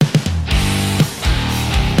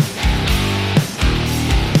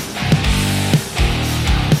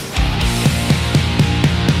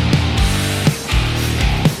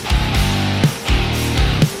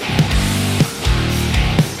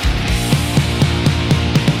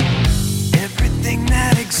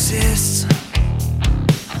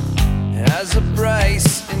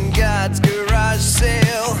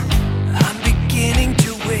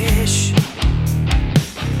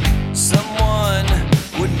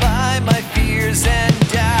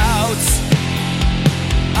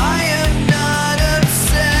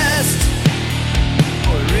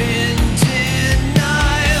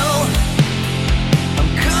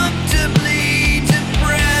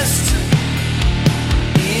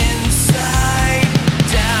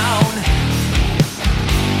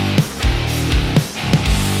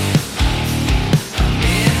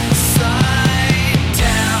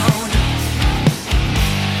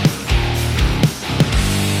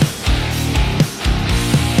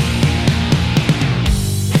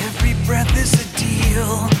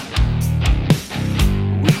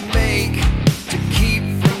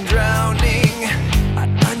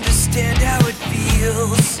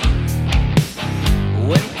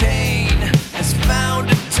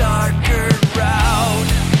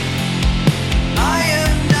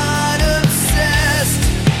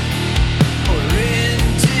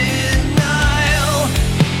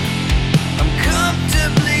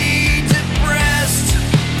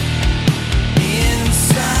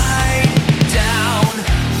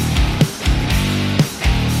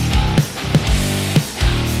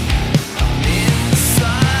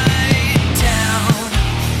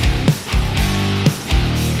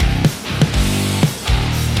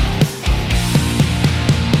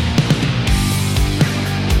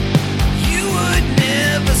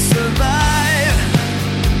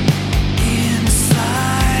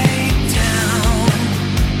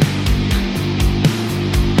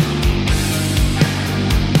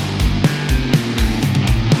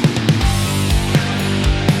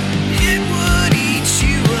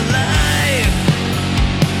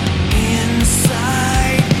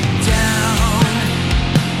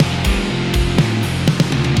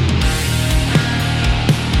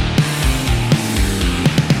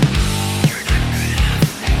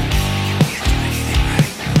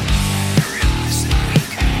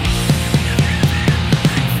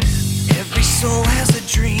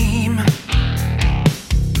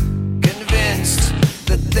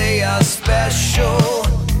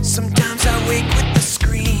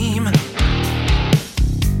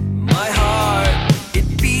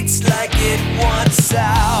wants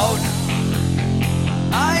out.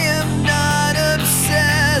 I am not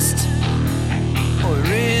obsessed or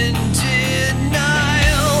in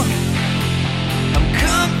denial. I'm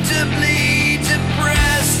comfortably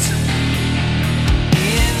depressed,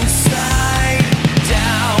 inside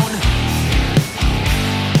down.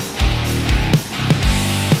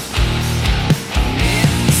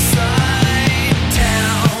 Inside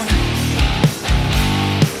down.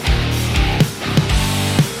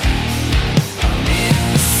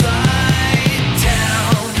 Inside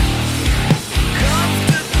down.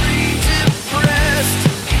 Comfortably depressed.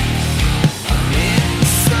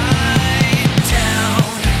 Inside down.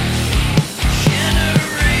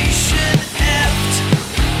 Generation F.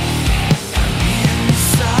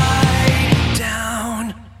 Inside down.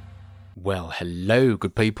 Well, hello,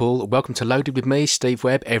 good people. Welcome to Loaded with me, Steve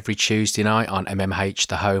Webb, every Tuesday night on MMH,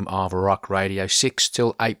 the home of rock radio, 6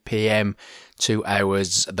 till 8 p.m. 2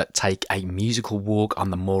 hours that take a musical walk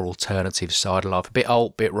on the more alternative side of life. A bit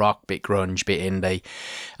alt, bit rock, bit grunge, bit indie,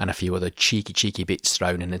 and a few other cheeky bits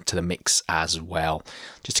thrown into the mix as well,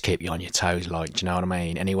 just to keep you on your toes, like, do you know what I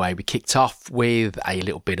mean? Anyway, we kicked off with a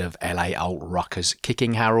little bit of LA alt rockers,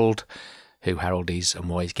 Kicking Harold. Who Harold is and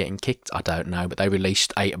why he's getting kicked, I don't know, but they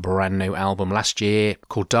released a brand new album last year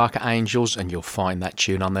called Darker Angels, and you'll find that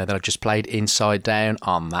tune on there that I've just played, Inside Down,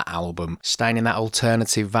 on that album. Staying in that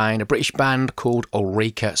alternative vein, a British band called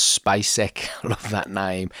Ulrika Spacek, love that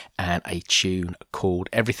name, and a tune called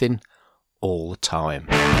Everything All the Time.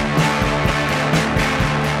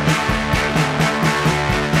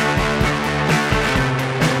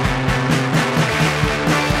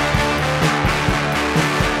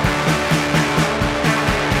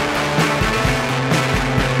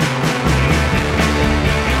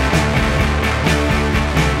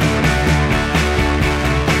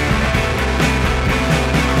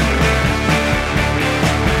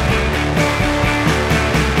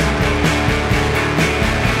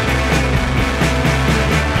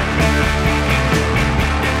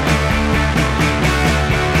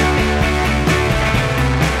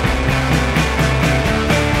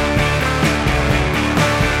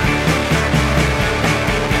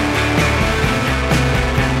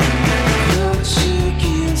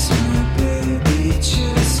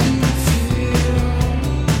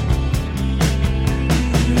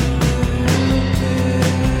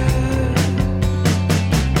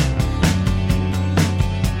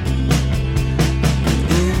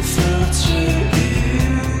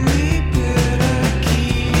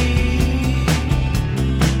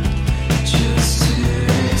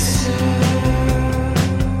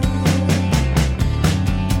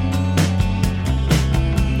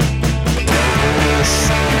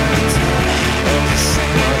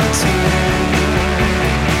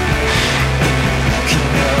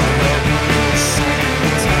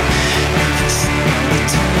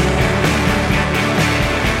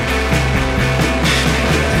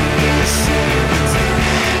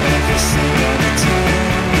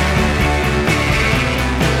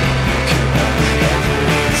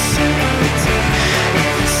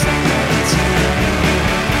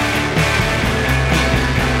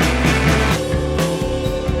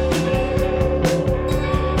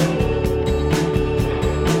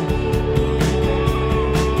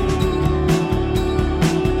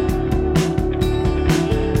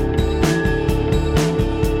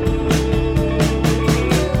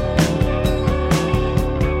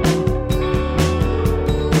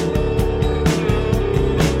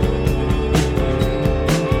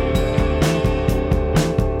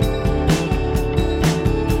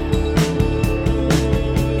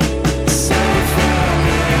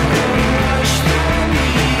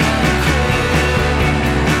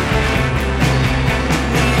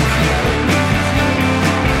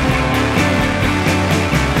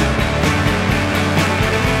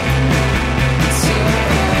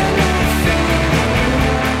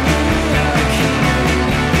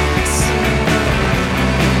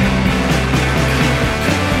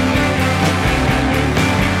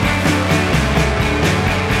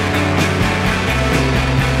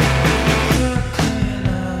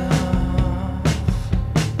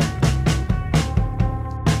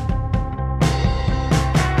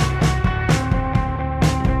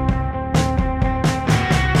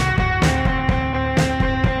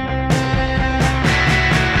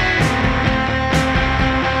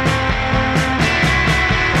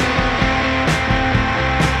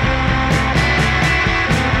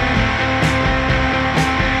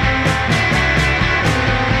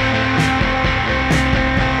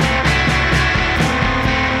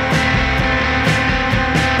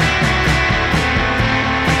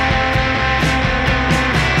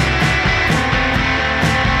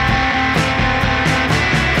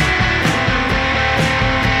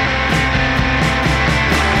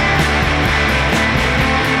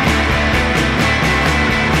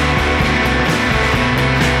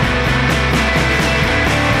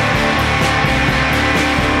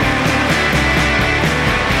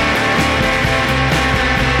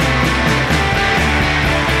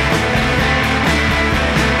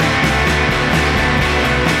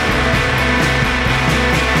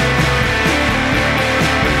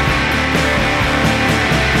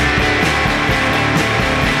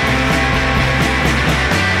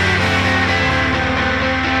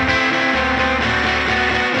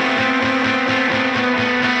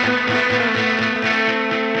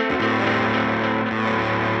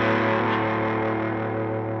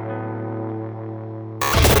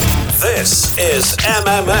 This is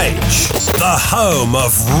MMH, the home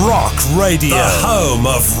of rock radio. The home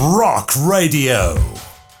of rock radio.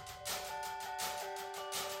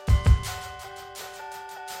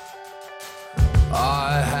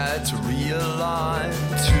 I had to realign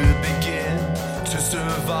to begin to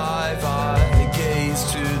survive. I gazed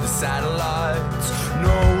to the satellites,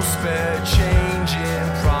 no spare change in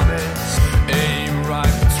promise. Aim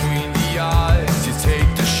right between the eyes, you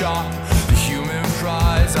take the shot, the human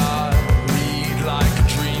prize. I read like a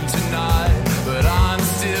dream tonight, but I'm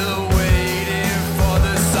still waiting for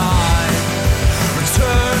the sign.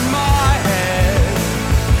 Return my head,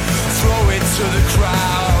 throw it to the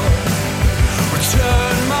crowd.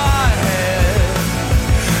 Turn my head,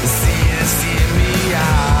 see me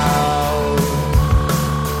out.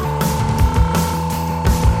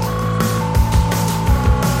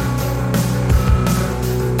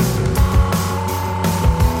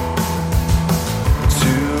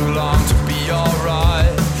 Too long to be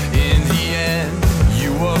alright. In the end,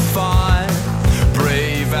 you were fine.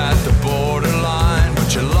 Brave at the borderline,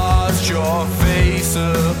 but you lost your face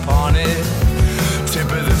upon it.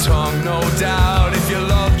 Tip of the tongue, no doubt. If you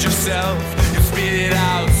loved yourself, you spit it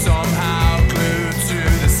out somehow, glued to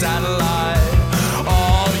the satellite.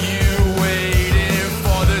 All you waiting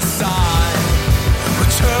for the sign.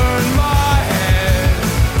 Return my head,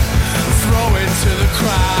 throw it to the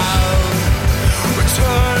crowd.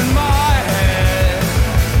 Return my head,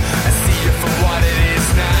 I see it for what it is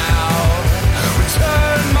now.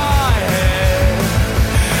 Return my head,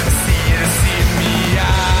 I see me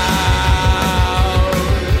out.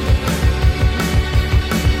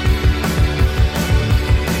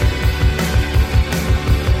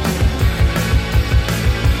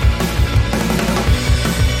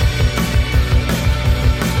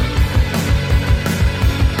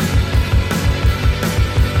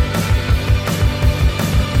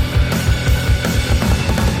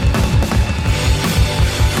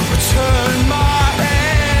 Turn my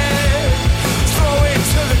head, throw it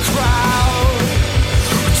to the crowd.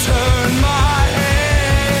 Turn my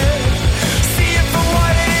head, see it for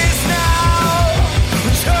what it is now.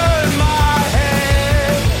 Turn my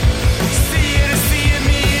head, see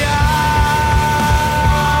me out.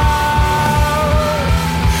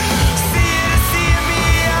 See me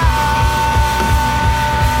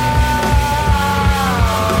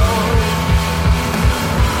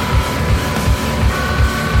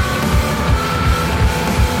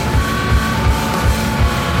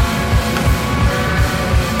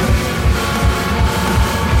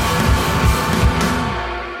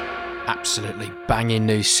Absolutely banging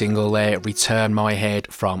new single there, Return My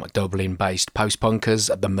Head, from Dublin-based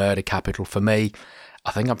post-punkers, the murder capital for me.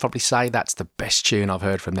 I think I'd probably say that's the best tune I've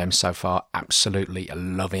heard from them so far. Absolutely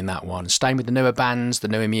loving that one. Staying with the newer bands, the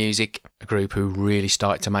newer music, a group who really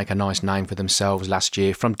started to make a nice name for themselves last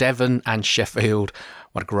year. From Devon and Sheffield,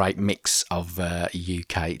 what a great mix of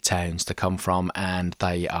UK towns to come from, and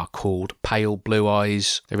they are called Pale Blue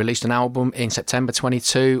Eyes. They released an album in September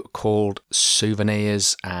 22 called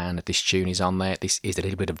Souvenirs, and this tune is on there. This is a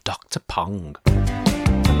little bit of Dr. Pong.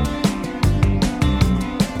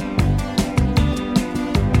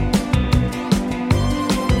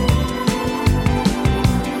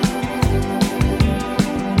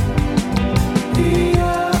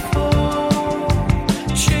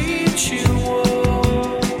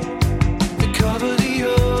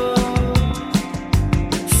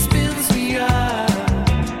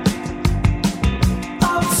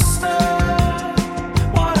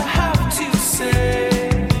 What I have to say.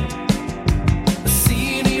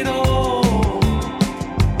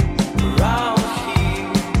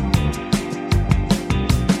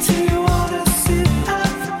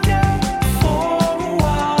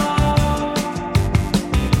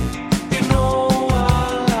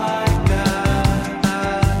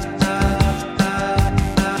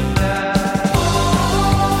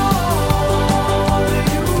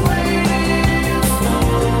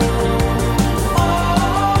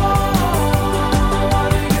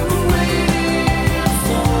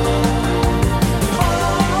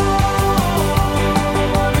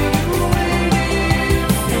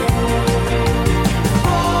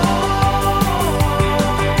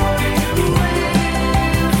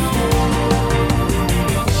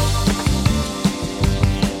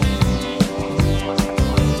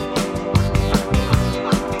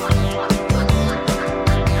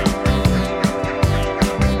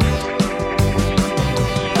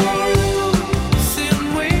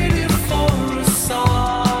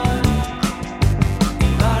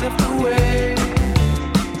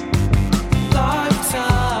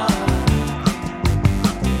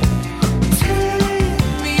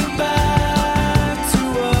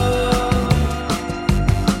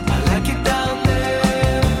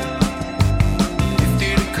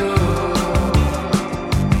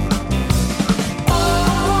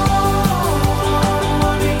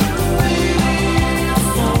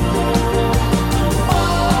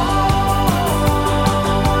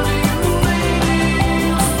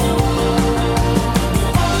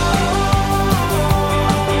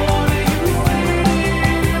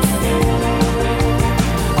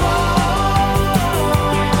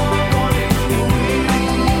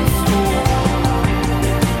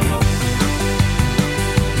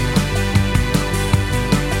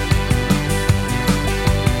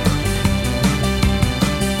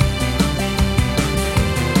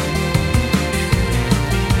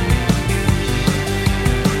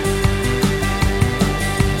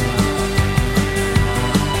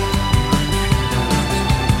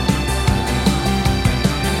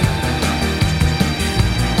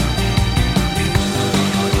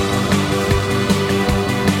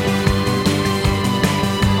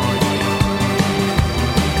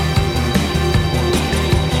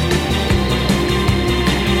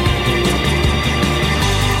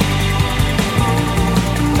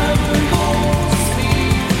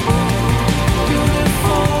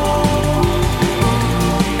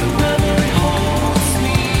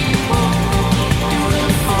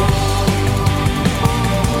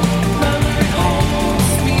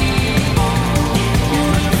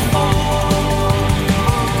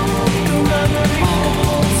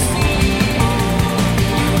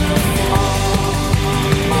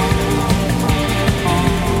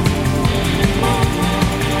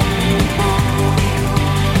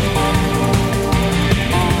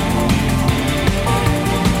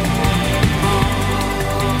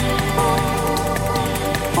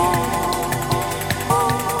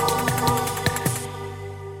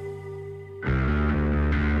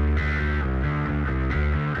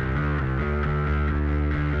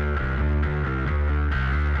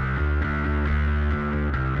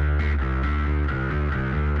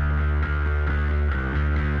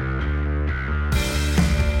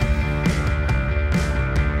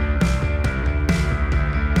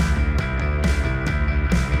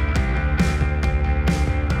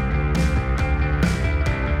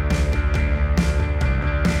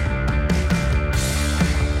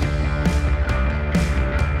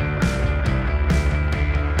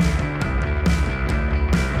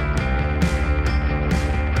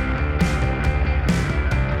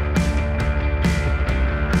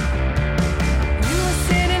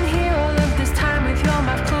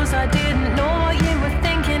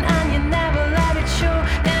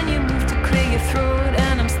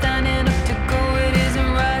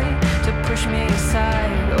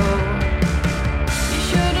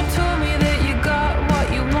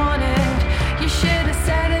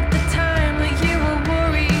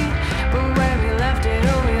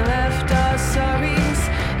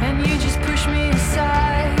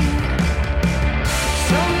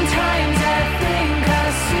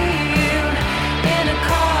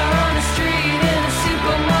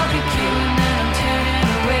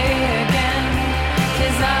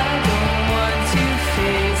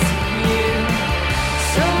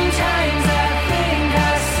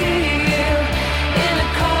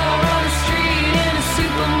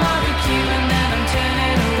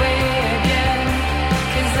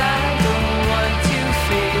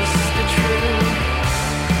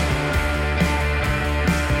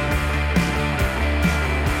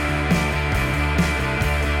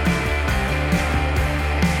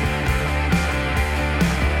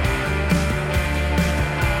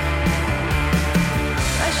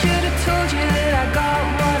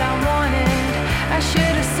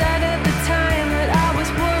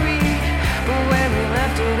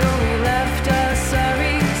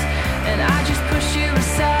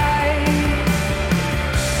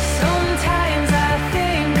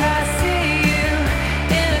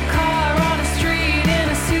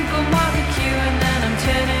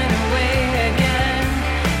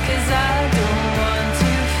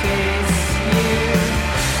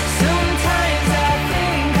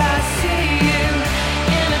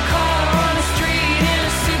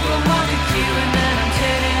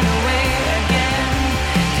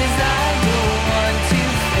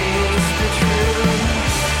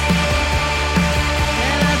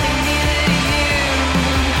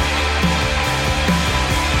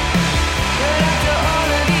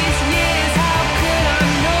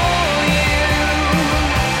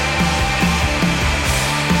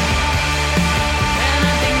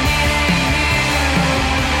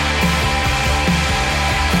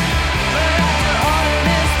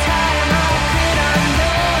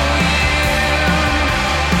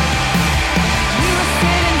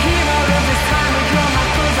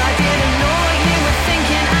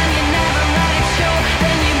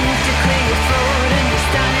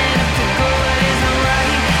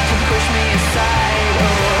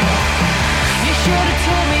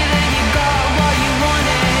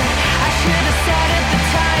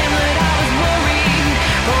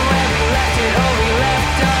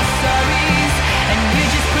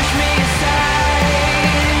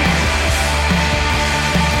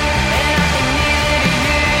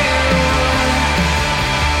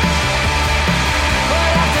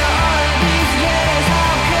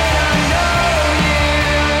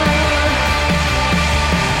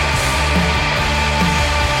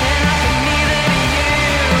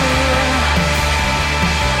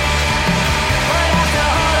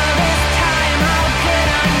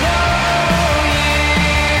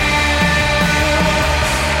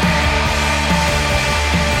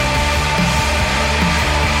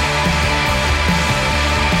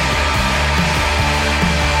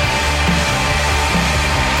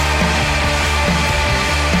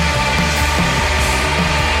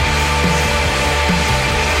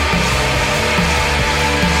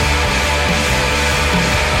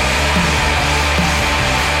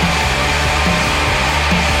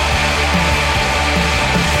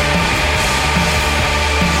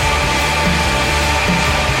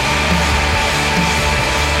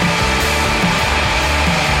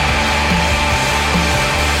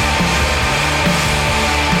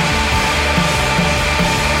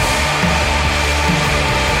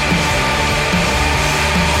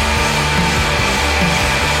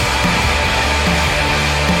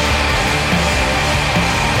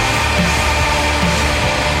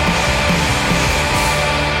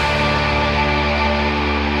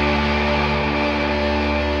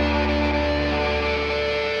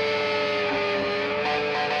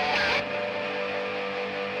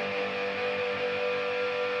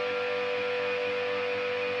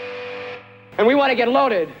 and we want to get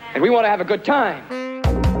loaded, and we want to have a good time.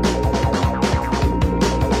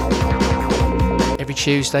 Every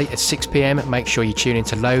Tuesday at 6 p.m, make sure you tune in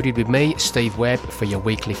to Loaded with me, Steve Webb, for your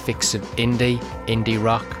weekly fix of indie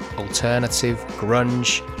rock, alternative,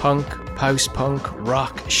 grunge, punk, post-punk,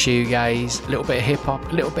 rock, shoegaze, a little bit of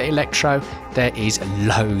hip-hop, a little bit of electro. There is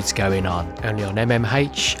loads going on. Only on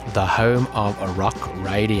MMH, the home of rock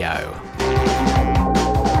radio.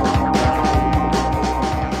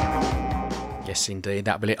 Yes, indeed.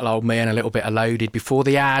 That'll be little old me and a little bit of Loaded. Before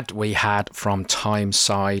the ad, we had from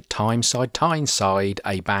Tyneside,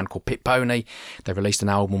 a band called Pit Pony. They released an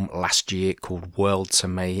album last year called World to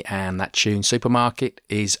Me, and that tune Supermarket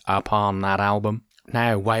is up on that album.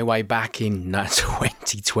 Now, way back in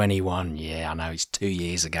 2021, yeah, I know it's 2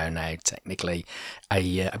 years ago now, technically,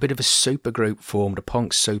 a bit of a supergroup formed, a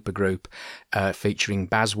punk supergroup, featuring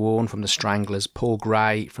Baz Warne from the Stranglers, Paul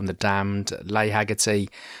Gray from The Damned, Leigh Haggerty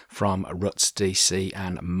from Ruts DC,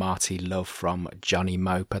 and Marty Love from Johnny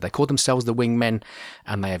Moper. They called themselves the Wingmen,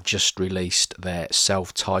 and they have just released their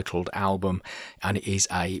self-titled album, and it is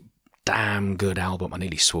a damn good album. I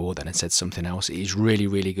nearly swore then and said something else. It is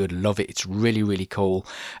really good. Love it. It's really cool.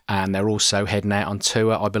 And they're also heading out on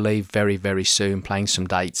tour, I believe, very soon, playing some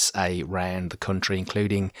dates around the country,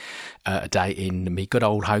 including a date in my good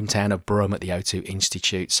old hometown of Brum at the O2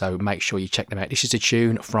 Institute. So make sure you check them out. This is a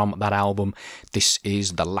tune from that album. This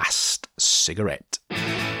is The Last Cigarette.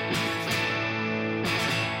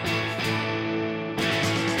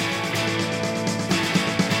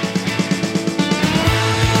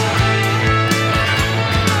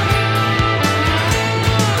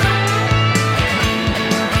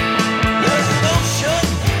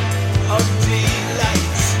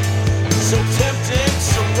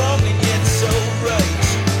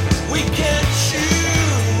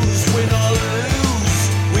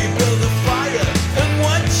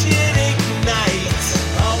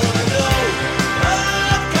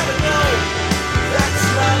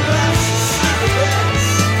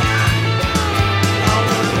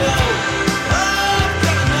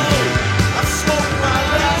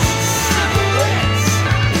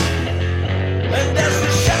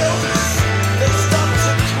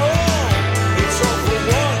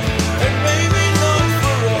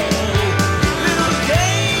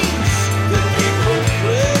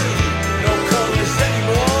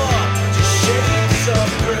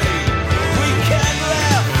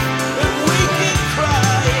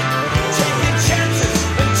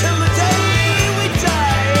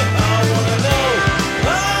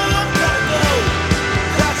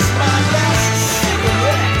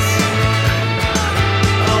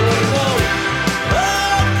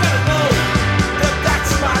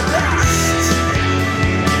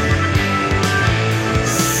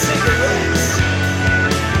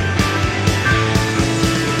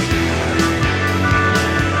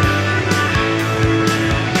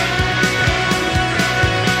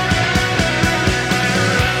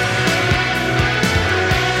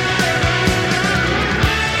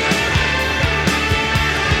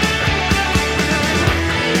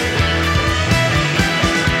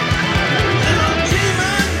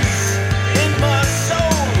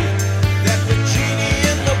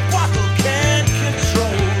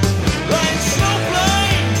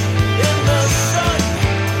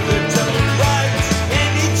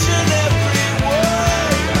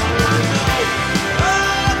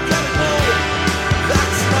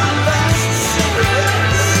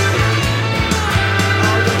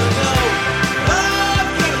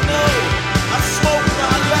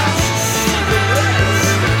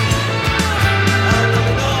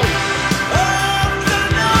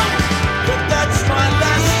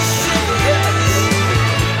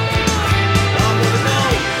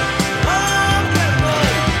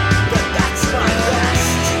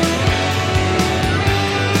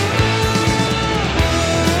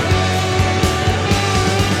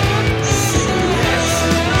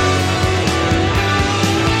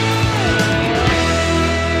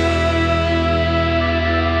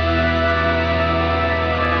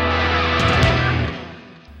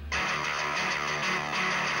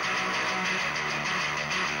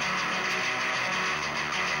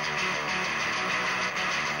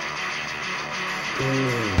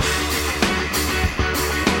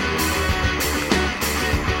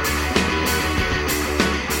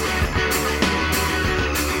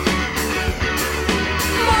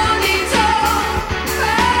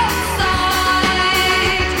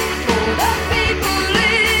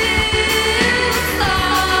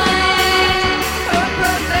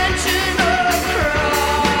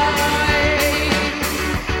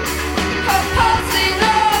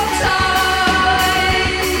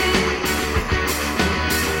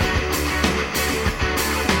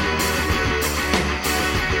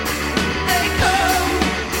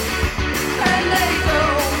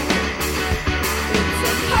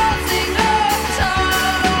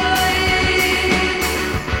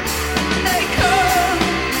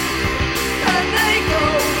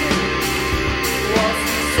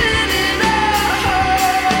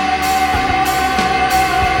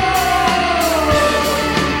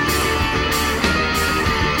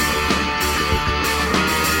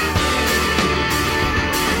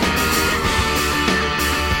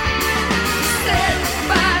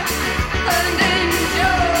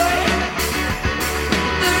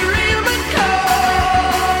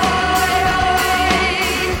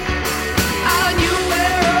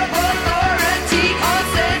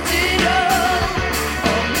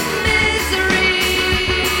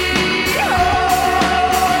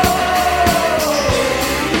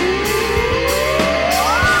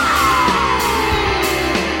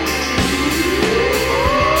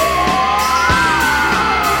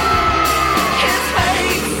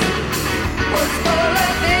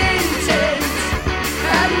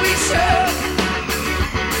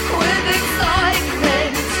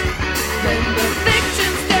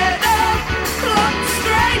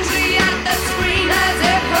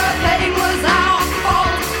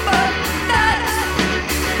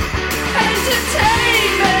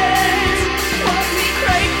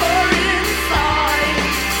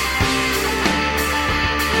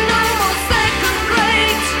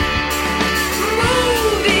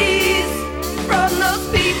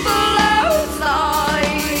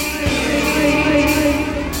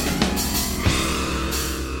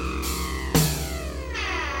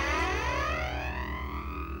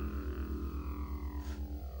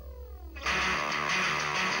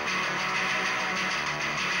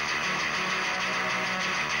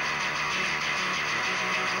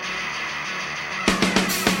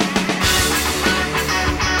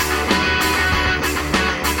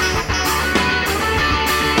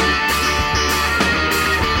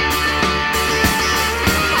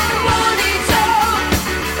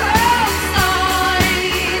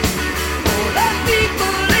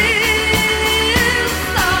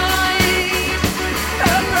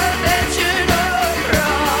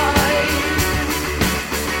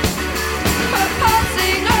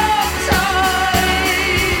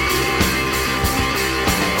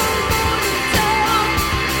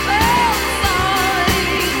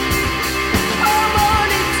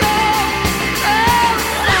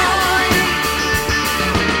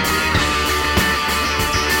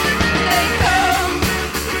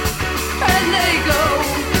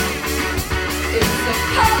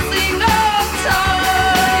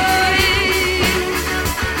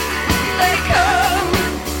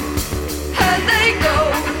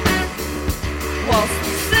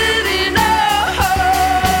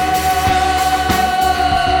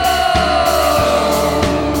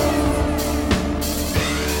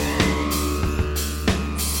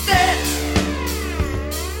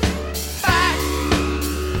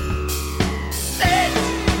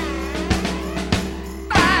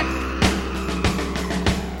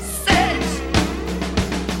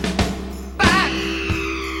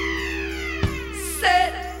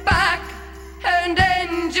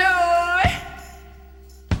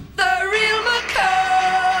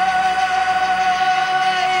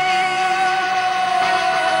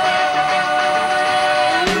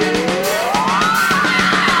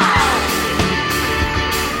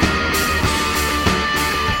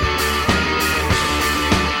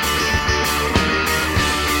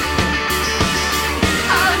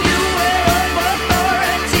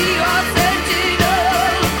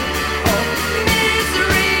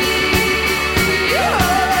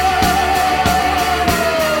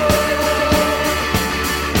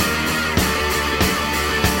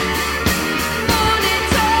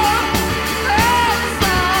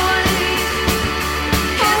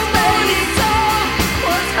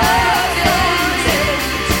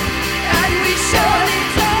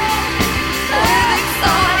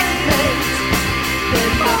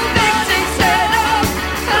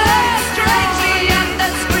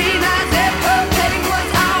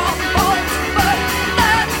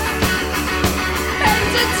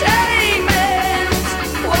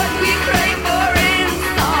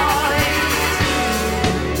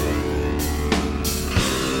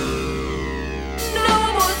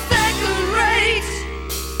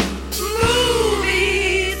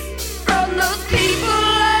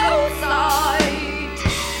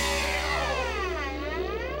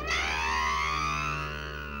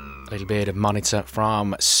 bit of Monitor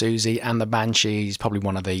from Siouxsie and the Banshees, probably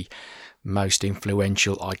one of the most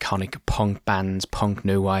influential, iconic punk bands, punk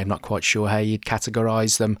new wave. I'm not quite sure how you'd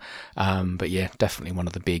categorise them, but yeah, definitely one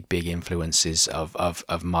of the big influences of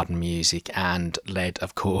modern music, and led,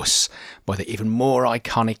 of course, by the even more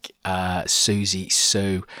iconic Siouxsie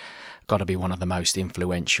Sioux. Got to be one of the most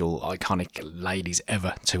influential, iconic ladies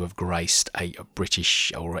ever to have graced a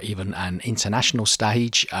British or even an international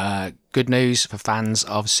stage. Good news for fans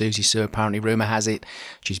of Siouxsie Sioux. Apparently, rumour has it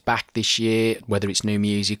she's back this year. Whether it's new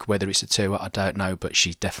music, whether it's a tour, I don't know, but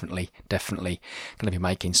she's definitely going to be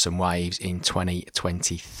making some waves in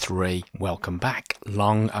 2023. Welcome back,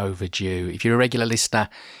 long overdue. If you're a regular listener,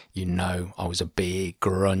 you know I was a big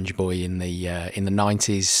grunge boy in the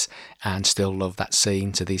 90s, and still love that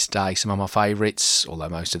scene to this day. Some of my favourites, although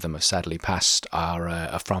most of them have sadly passed,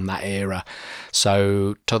 are from that era.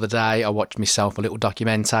 So, the other day I watched myself a little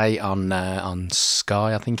documentary on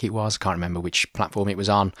Sky, I think it was. I can't remember which platform it was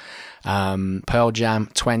on. Pearl Jam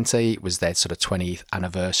 20 was their sort of 20th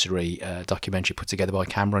anniversary documentary put together by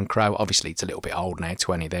Cameron Crowe. Obviously, it's a little bit old now,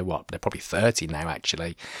 20. They're probably 30 now,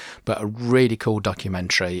 actually. But a really cool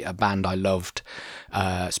documentary, a band I loved,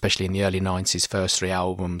 especially in the early 90s. First 3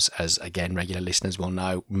 albums, as again, regular listeners will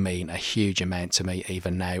know, mean a huge amount to me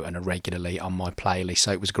even now and are regularly on my playlist.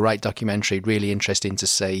 So it was a great documentary, really interesting to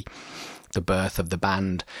see the birth of the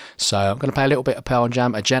band. So I'm going to play a little bit of Pearl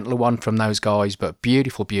Jam, a gentler one from those guys, but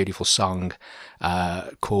beautiful song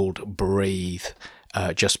called Breathe.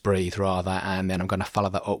 Just Breathe, rather, and then I'm going to follow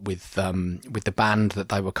that up with the band that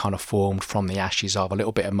they were kind of formed from the ashes of, a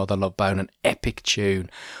little bit of Mother Love Bone, an epic tune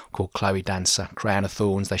called Chloe Dancer, Crown of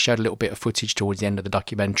Thorns. They showed a little bit of footage towards the end of the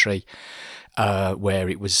documentary where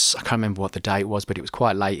it was, I can't remember what the date was, but it was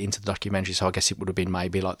quite late into the documentary, so I guess it would have been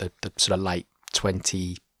maybe like the sort of late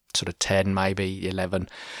 2010, maybe 11,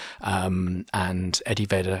 and Eddie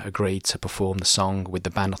Vedder agreed to perform the song with the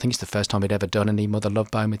band. I think it's the first time he'd ever done any Mother Love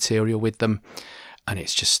Bone material with them. And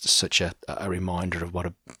it's just such a reminder of what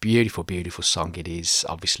a beautiful song it is.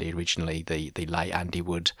 Obviously, originally the late Andy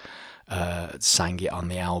Wood sang it on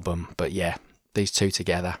the album. But yeah, these two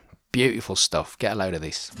together, beautiful stuff. Get a load of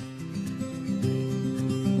this.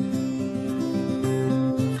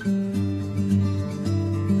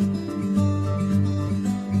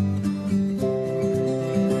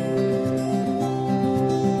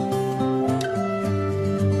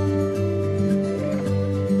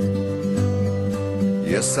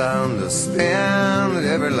 Yes, I understand that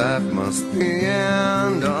every life must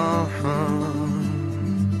end.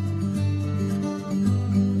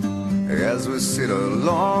 As we sit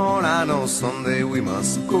alone, I know someday we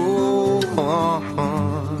must go on.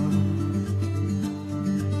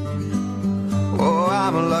 Oh,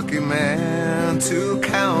 I'm a lucky man to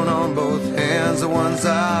count on both hands the ones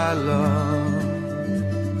I love.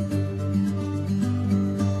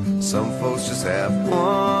 Some folks just have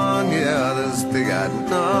one, yeah, others they got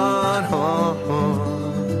none.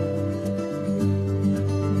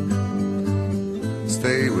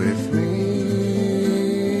 Stay with me,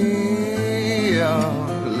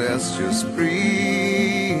 oh, let's just breathe.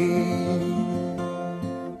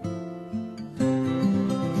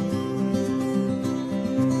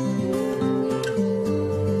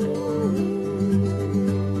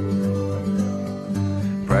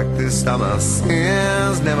 Practiced all my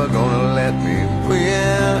sins, never gonna let me win.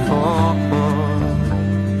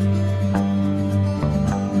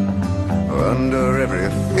 Under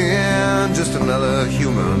everything, just another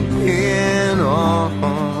human being.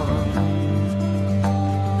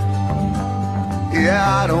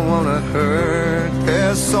 Yeah, I don't wanna hurt.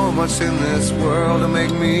 There's so much in this world to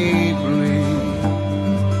make me bleed.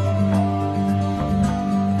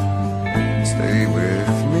 Stay with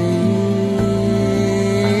me,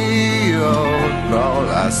 all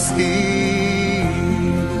I see.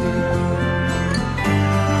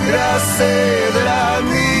 Did I say that I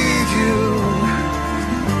need you?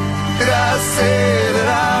 Did I say that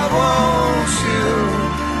I want you?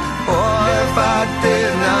 Or if I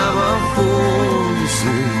did, I'm a fool, you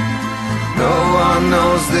see. No one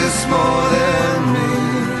knows this more than me.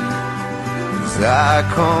 As I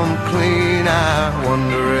come clean, I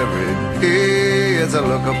wonder every day as I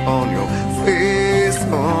look upon your face.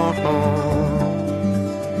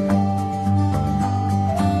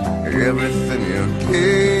 Everything you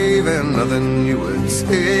gave and nothing you would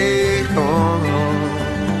take on.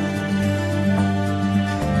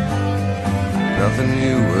 Nothing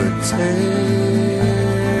you would take.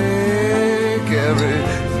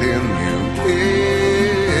 Everything you gave.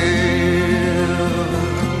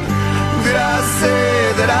 Did I say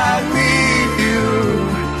that I need you?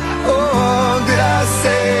 Oh, did I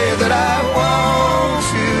say that I want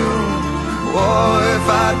you?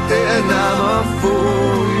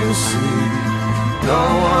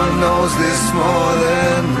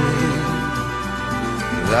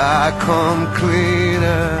 that I come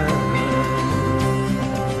cleaner.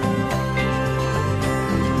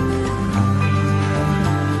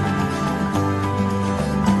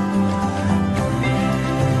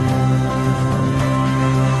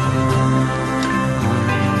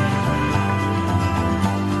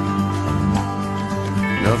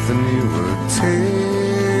 Nothing you would take,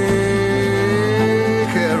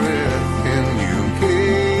 everything you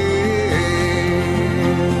gave.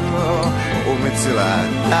 Oh, hold me till I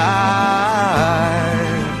die,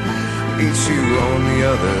 eat you on the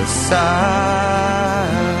other side.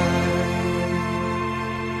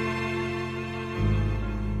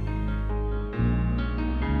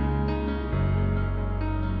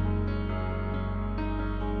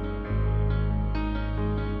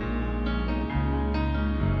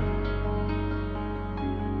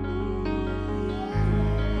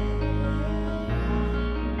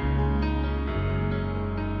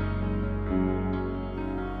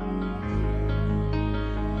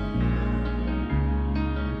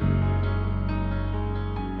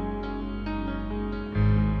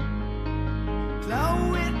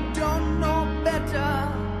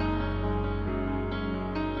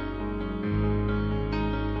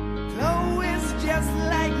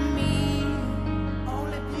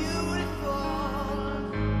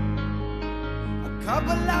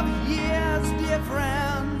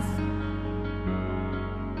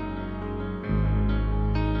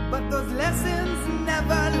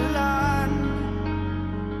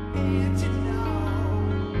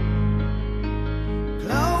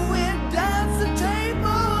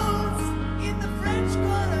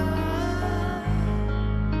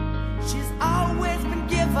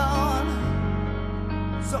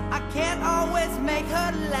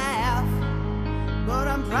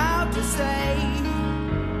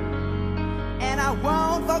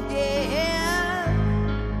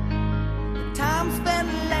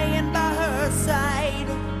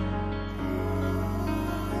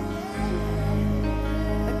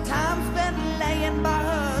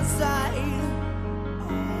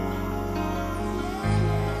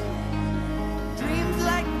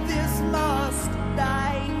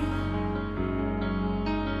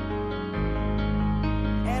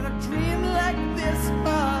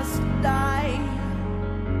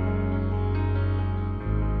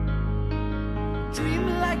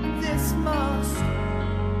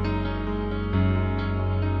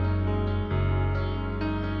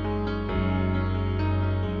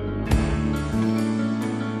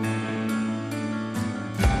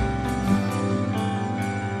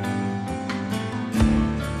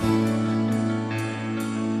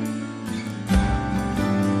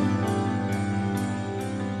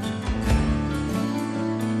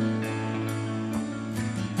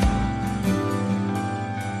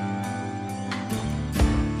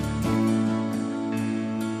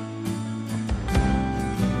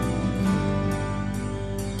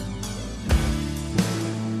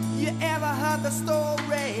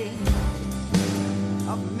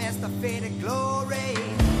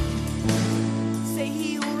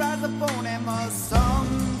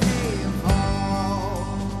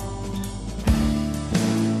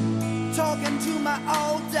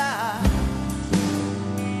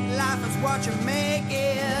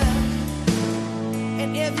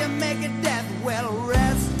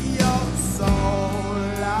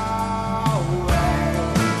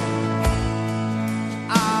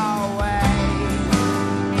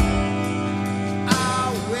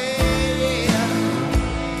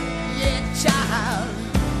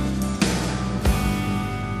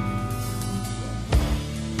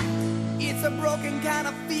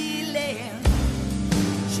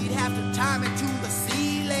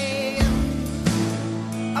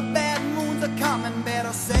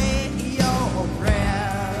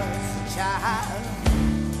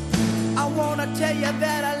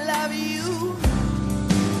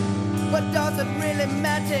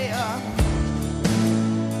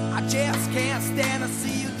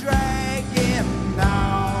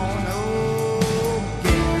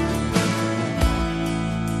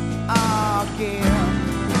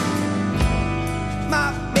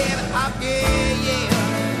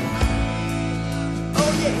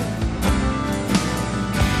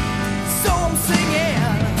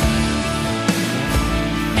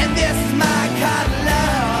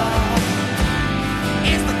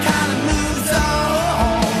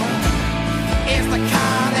 It's the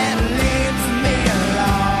kind that leads me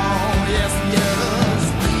along. Yes, yes.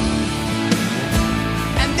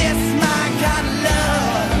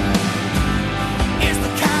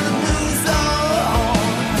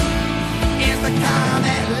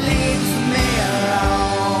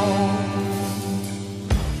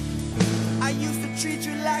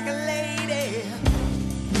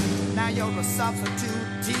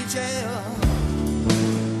 substitute teacher.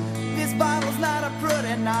 This bottle's not a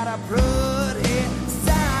pretty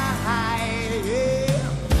sight. Yeah.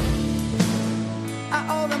 I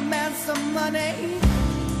owe the man some money,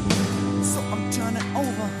 so I'm turning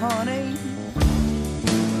over, honey.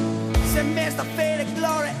 Said Mr. Faded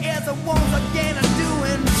Glory is once again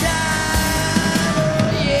doing time.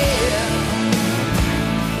 Oh, yeah.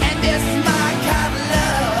 And this is my kind of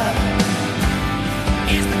love.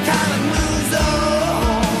 It's the kind that moves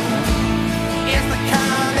on. It's the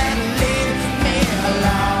kind that leaves me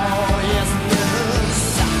alone. Yes, it does.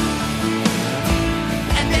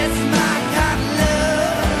 And this is my kind of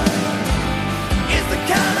love. It's the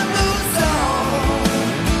kind that moves on.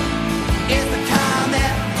 It's the kind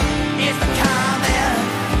that, it's the kind that,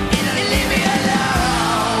 it'll leave me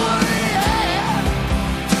alone. Yeah.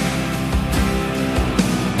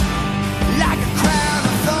 Like a crown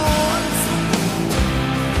of thorns.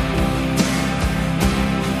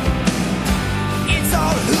 It's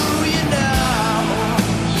all who you know,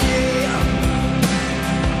 yeah.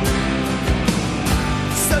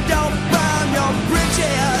 So don't burn your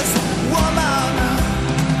bridges, woman,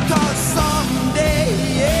 'cause someday,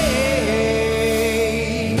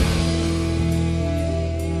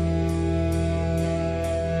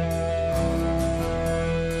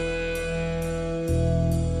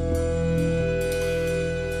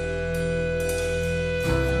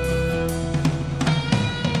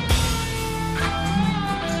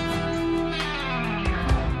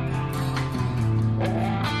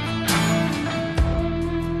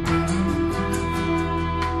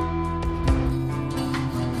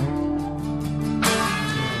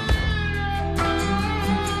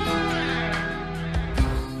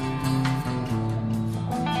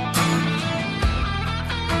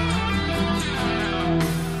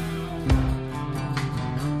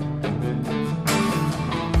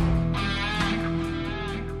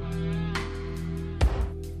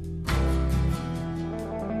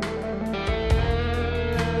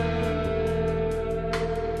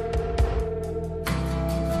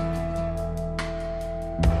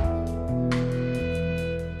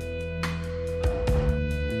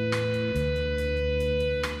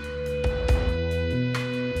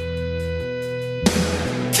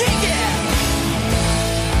 kick it!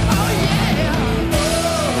 Oh yeah!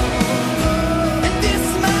 And this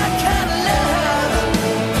is my kind of love.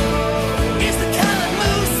 It's the kind that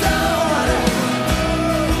moves on.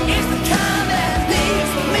 It's the kind that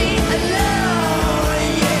leaves me alone.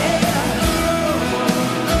 Yeah.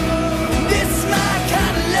 This is my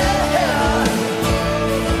kind of love.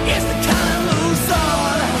 It's the kind that moves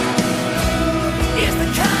on. It's the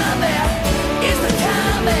kind that, it's the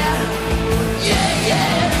kind that, yeah,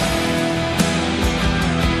 yeah.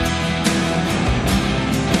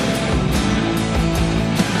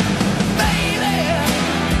 Baby,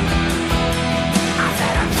 I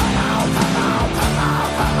said, come on, come on, come on,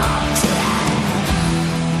 come on, yeah.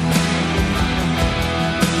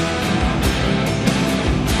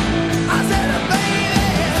 I said, baby,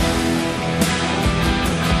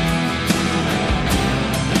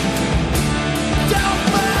 don't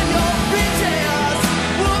burn your bridges,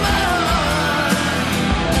 woman.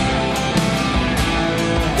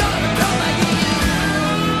 Gonna go like you.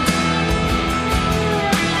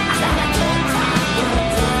 I said, I don't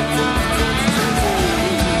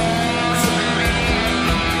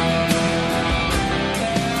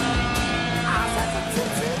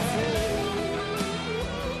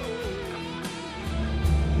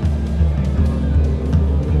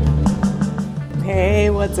Hey,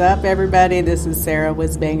 what's up, everybody? This is Sarah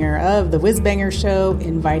Whizbanger of The Whizbanger Show,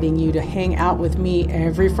 inviting you to hang out with me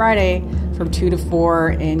every Friday from 2 to 4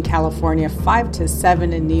 in California, 5 to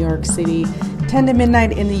 7 in New York City, 10 to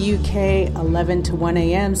midnight in the UK, 11 to 1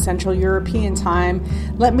 a.m. Central European Time.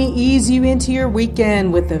 Let me ease you into your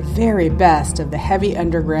weekend with the very best of the heavy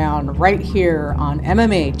underground right here on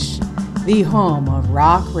MMH, the home of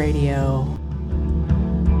rock radio.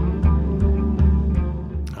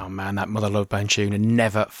 Man, that Mother Love Bone tune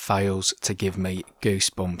never fails to give me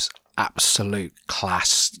goosebumps. Absolute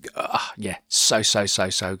class. Yeah, so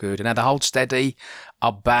good. And now the Hold Steady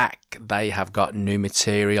are back. They have got new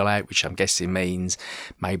material out, which I'm guessing means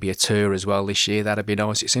maybe a tour as well this year. That'd be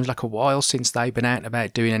nice. It seems like a while since they've been out and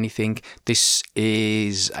about doing anything. This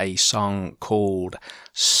is a song called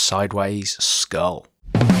Sideways Skull.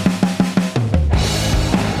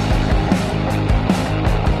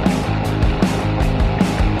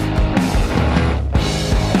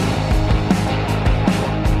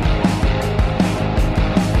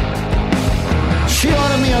 She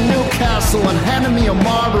ordered me a Newcastle and handed me a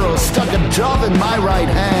Marlboro, stuck a dove in my right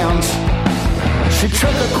hand. She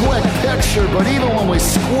took a quick picture, but even when we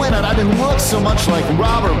squinted, I didn't look so much like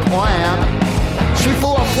Robert Plant. She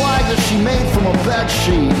flew a flag that she made from a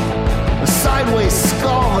bedsheet. A sideways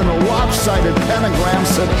skull and a lopsided pentagram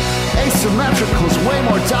said, asymmetrical's way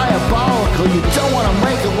more diabolical. You don't want to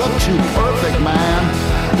make it look too perfect, man.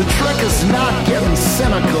 The trick is not getting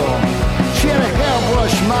cynical. She had a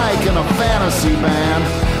hairbrush mic and a fantasy band.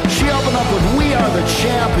 She opened up with We Are the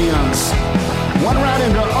Champions. Went right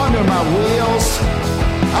into Under My Wheels.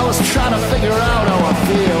 I was trying to figure out how I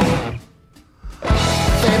feel.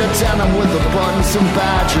 Faded denim with the buttons and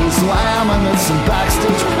badges, laminates and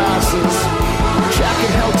backstage passes.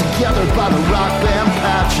 Jacket held together by the rock band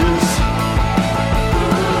patches.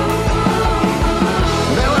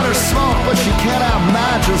 They let her smoke, but she can't have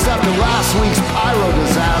matches after last week's pyro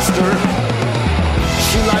disaster.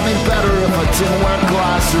 She liked me better if I didn't wear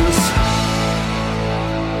glasses.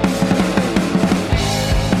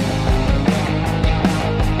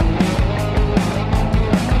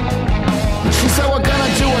 She said we're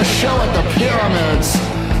gonna do a show at the Pyramids.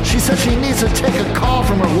 She said she needs to take a call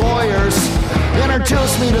from her lawyers.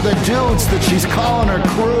 Introduced me to the dudes that she's calling her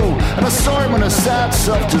crew. An assortment of sad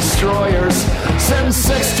self-destroyers. Sitting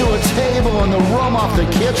six to a table in the room off the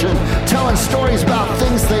kitchen, telling stories about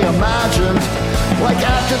things they imagined. Like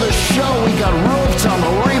after the show we got roofed on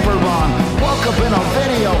the Reeperbahn. Woke up in a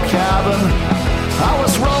video cabin. I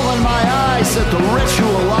was rolling my eyes at the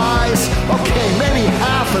ritual lies. Okay, maybe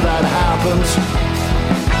half of that happened.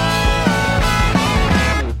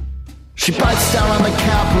 She bites down on the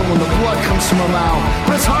capital when the blood comes from her mouth.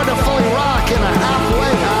 But it's hard to fully rock in a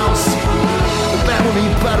halfway house. The band would be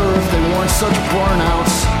better if they weren't such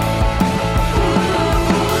burnouts.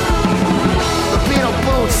 The Beatle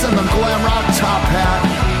boots and the glam rock top hat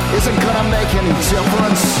isn't gonna make any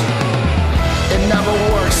difference. It never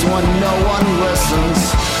works when no one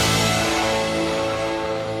listens.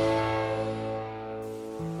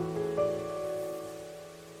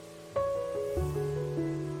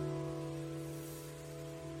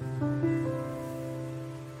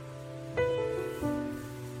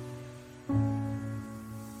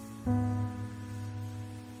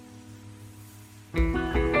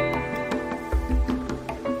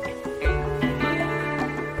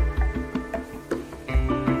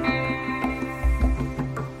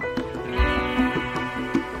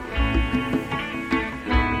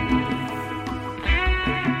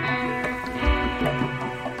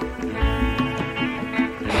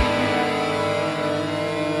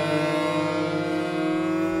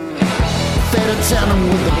 Denim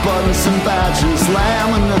with the buttons and badges,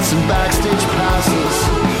 laminates and backstage passes.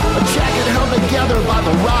 A jacket held together by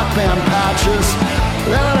the rock band patches.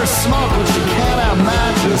 They let her smoke when she can't have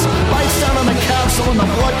matches. Lights down on the capsule and the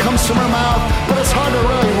blood comes from her mouth. But it's hard to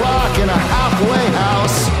really rock in a halfway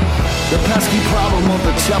house. The pesky problem of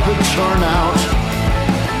the tepid turnout.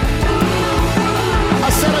 I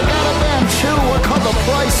said I got a band too, we're called The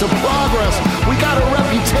Price of Progress. We got a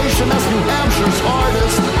reputation as New Hampshire's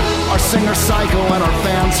hardest. Our singer's psycho and our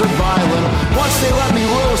fans are violent. Once they let me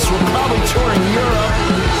loose, we're probably touring Europe.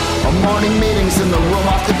 Our morning meetings in the room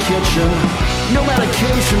off the kitchen. No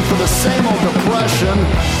medication for the same old depression.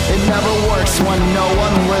 It never works when no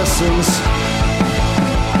one listens.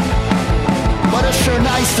 But it's sure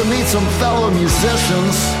nice to meet some fellow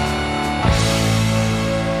musicians.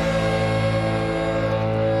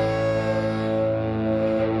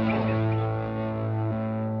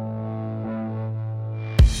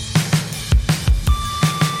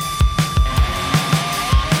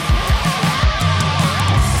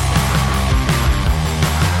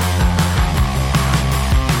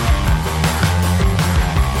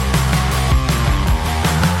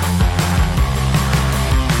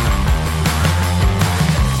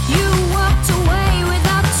 You walked away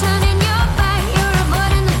without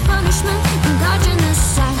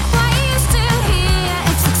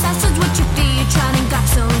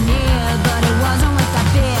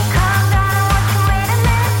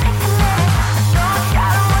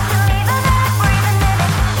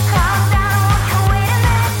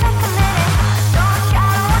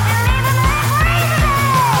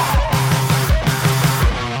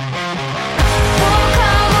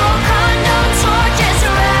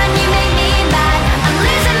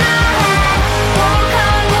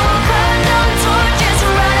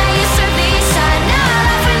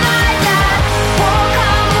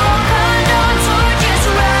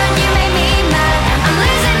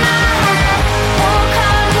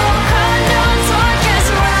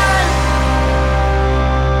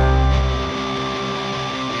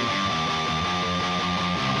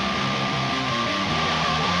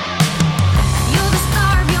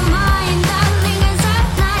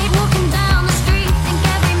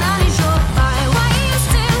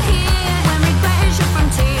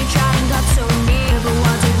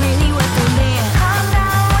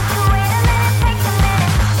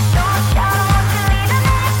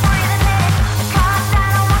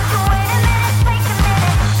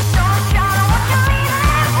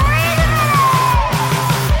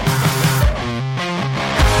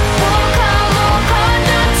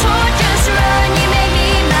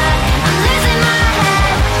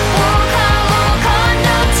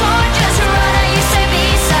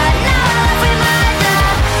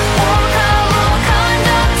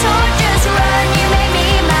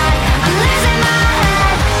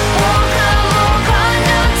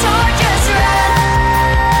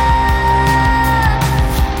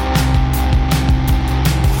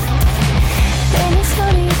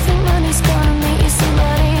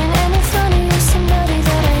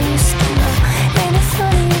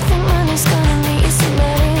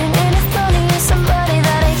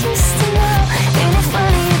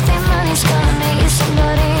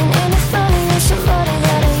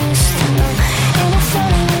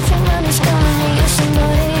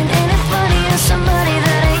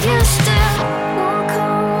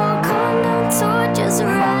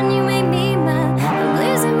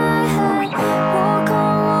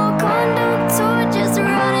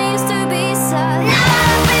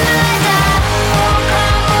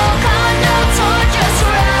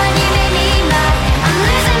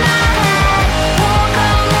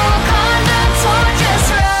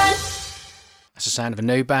sound of a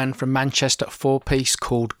new band from Manchester, 4-piece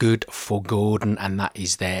called Good for Gordon, and that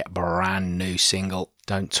is their brand new single,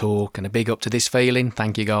 Don't Talk. And a big up to This Feeling.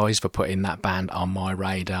 Thank you guys for putting that band on my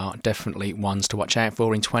radar. Definitely ones to watch out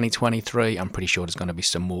for in 2023. I'm pretty sure there's going to be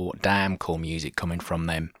some more damn cool music coming from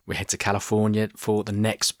them. We head to California for the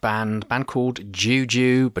next band called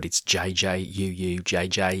Juju, but it's JJUU.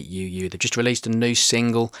 They've just released a new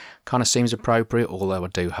single. Kind of seems appropriate, although I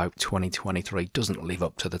do hope 2023 doesn't live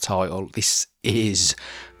up to the title. This is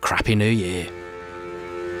Crappy New Year.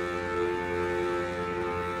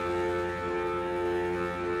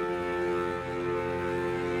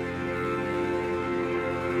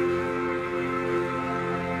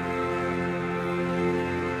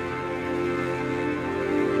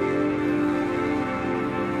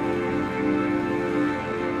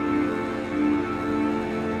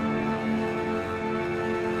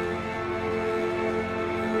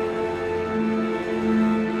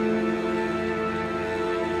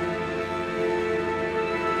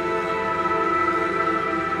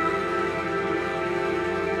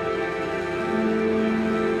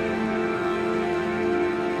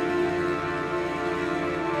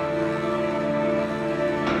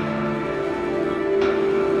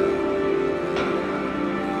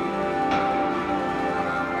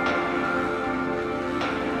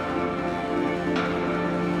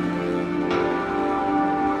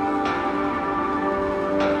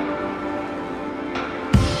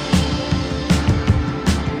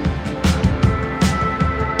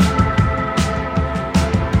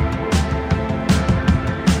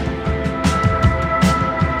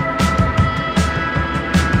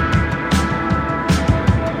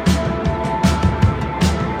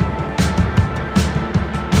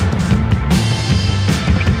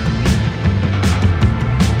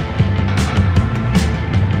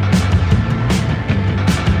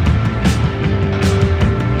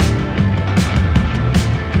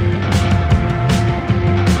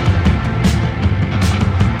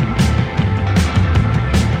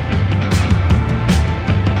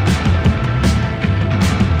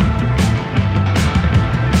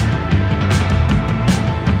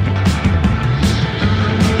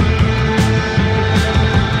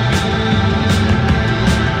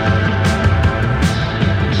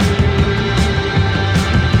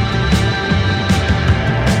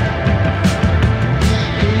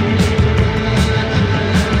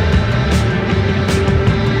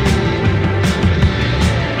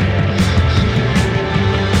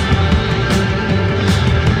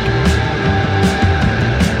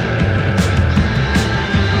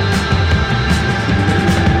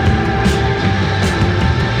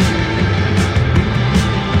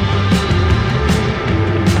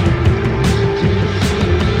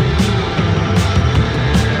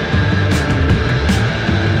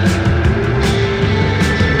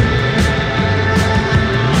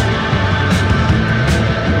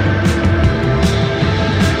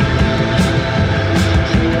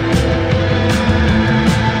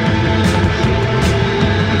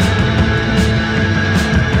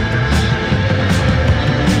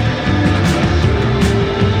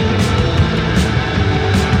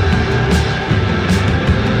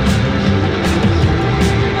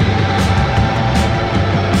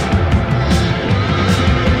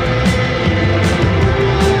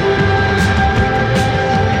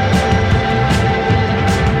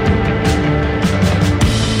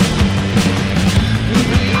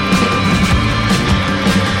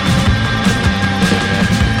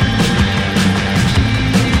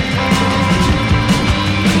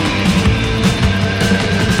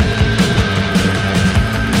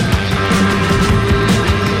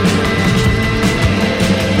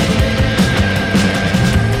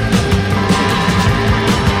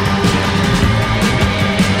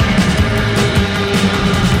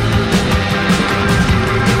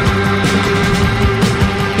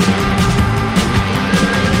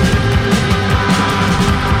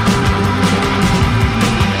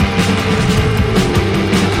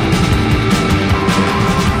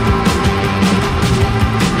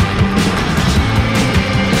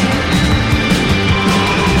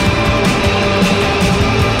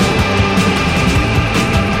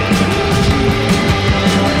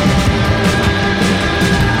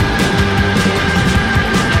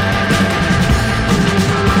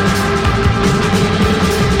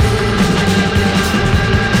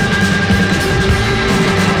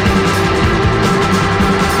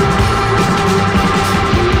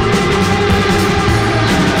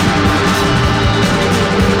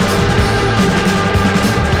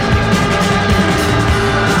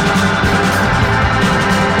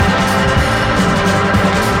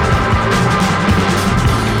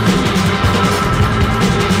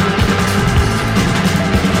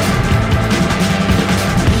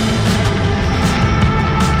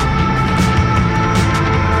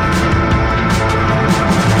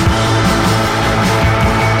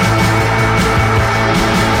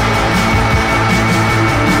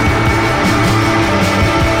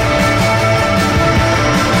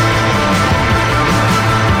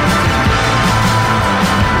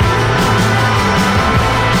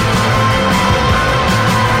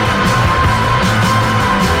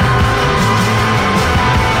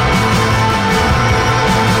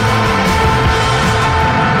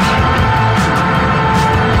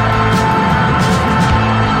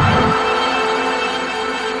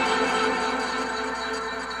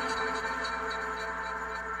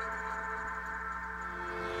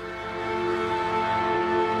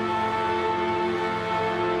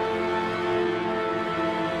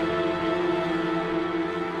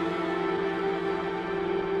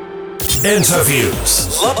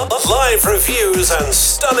 interviews, live reviews and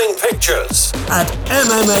stunning pictures at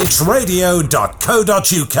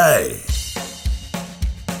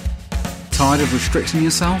mmhradio.co.uk. Tired of restricting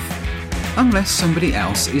yourself? Unless somebody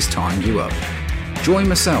else is tying you up. Join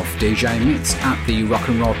myself, DJ Mitz, at the Rock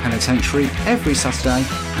and Roll Penitentiary every Saturday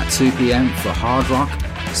at 2 p.m. for hard rock,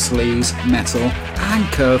 sleaze, metal and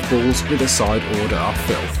curveballs with a side order of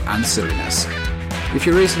filth and silliness. If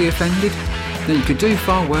you're easily offended, then you could do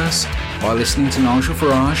far worse by listening to Nigel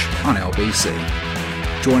Farage on LBC.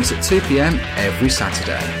 Join us at 2 p.m. every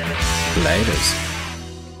Saturday. Laters.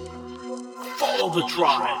 Follow the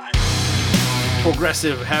Tribe.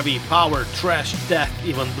 Progressive, heavy, power, trash, death,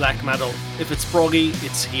 even black metal. If it's proggy,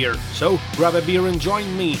 it's here. So grab a beer and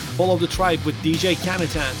join me. Follow the Tribe with DJ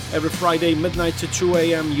Canitan every Friday midnight to 2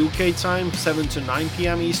 a.m. UK time, 7 to 9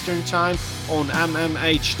 p.m. Eastern time on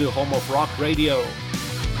MMH, the home of rock radio.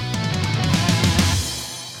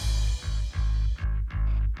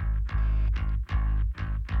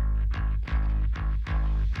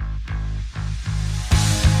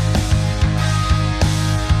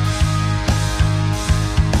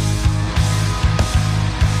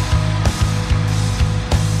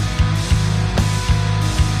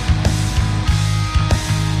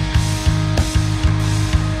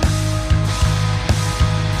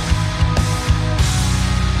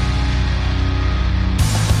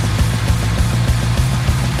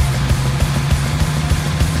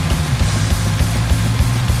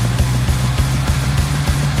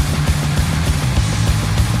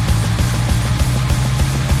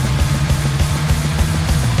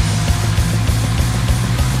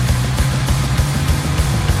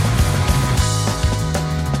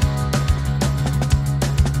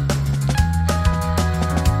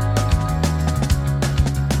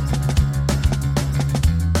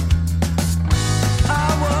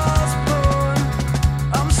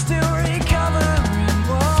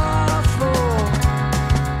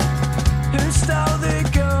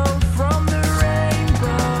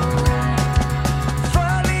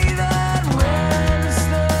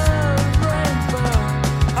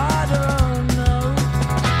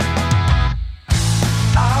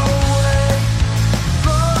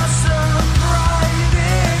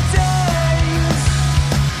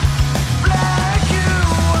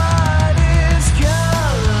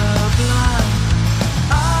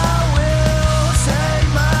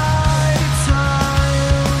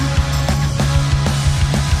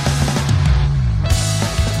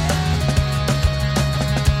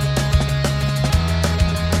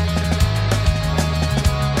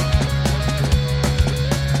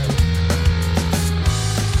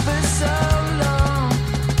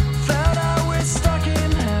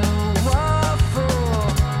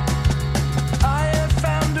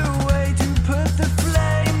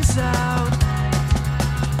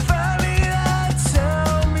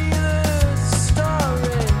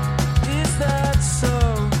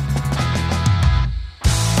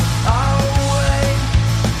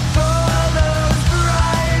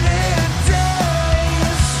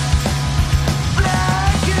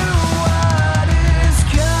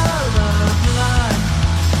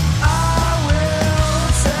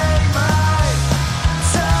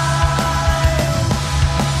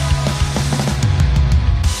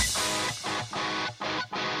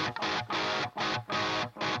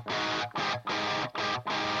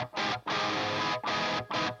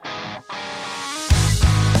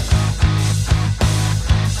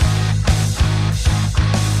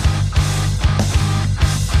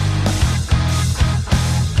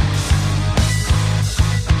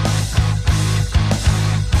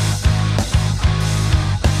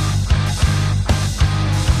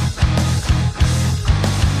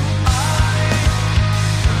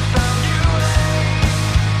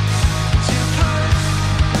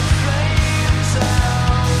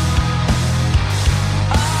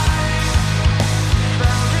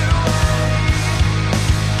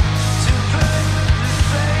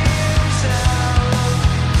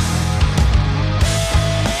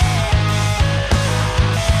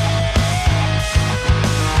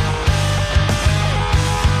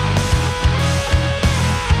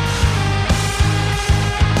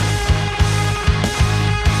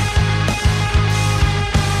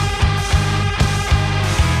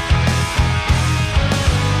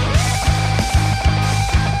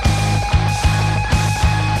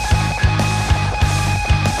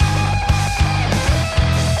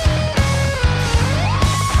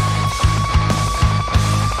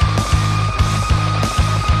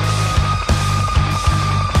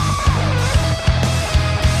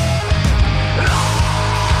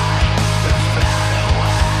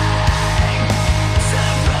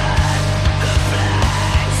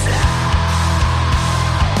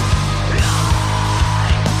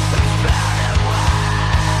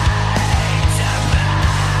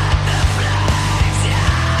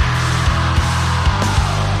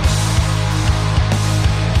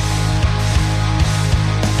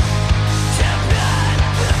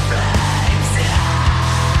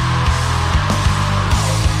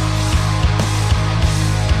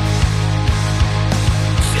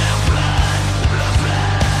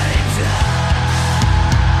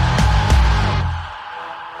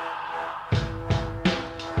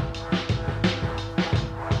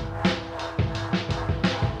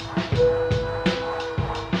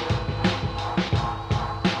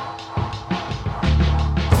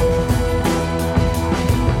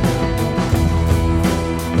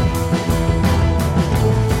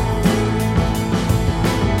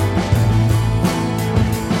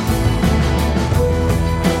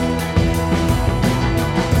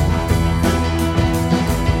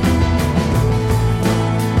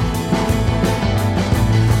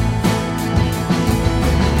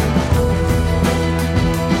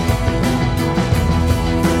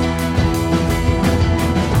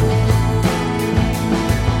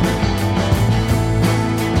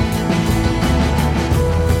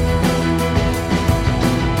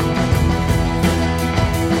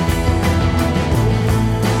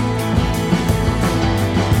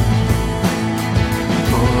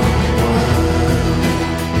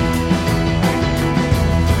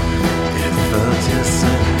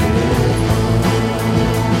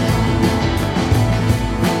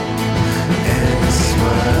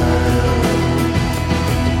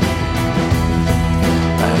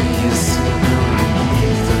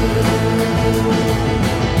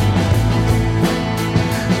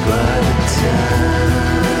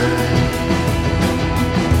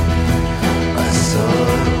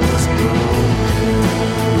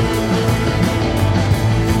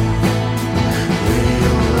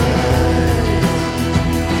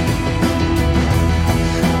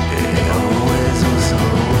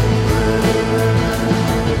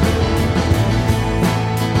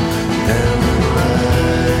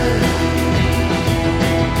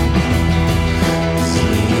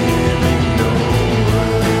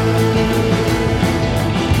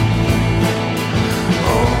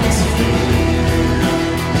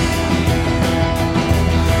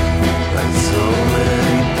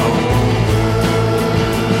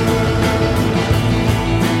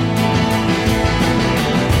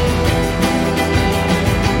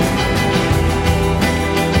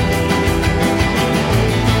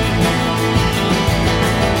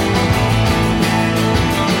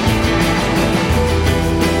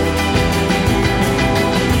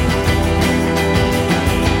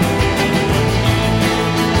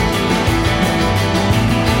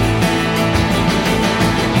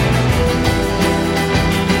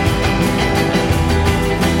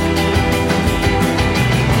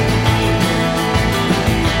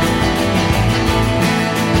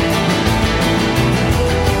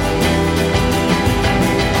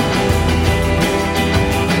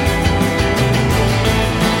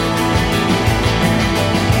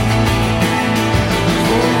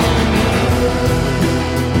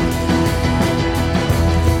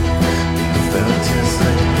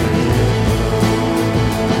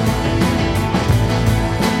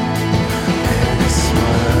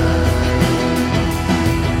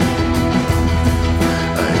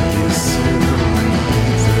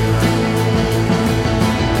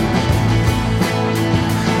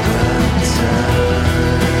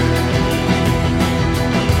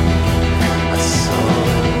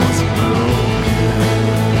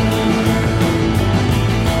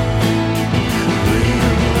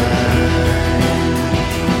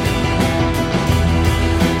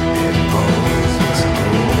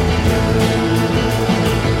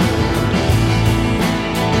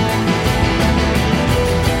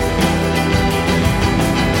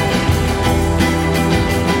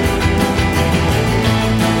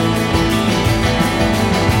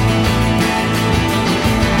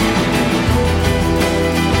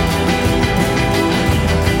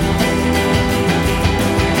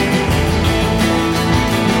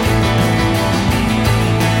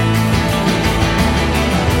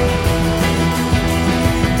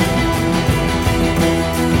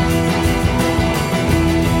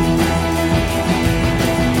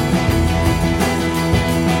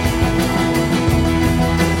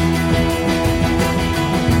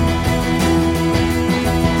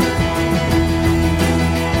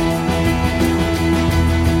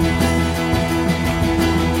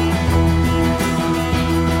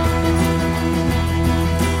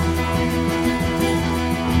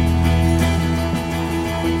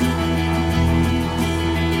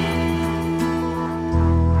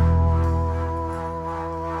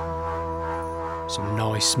 Some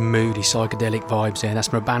nice, moody, psychedelic vibes there. That's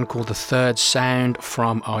from a band called The Third Sound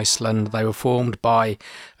from Iceland. They were formed by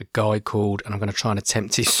a guy called, and I'm going to try and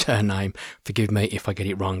attempt his surname, forgive me if I get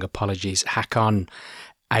it wrong, apologies, Håkon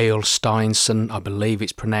Ailsteinsson, I believe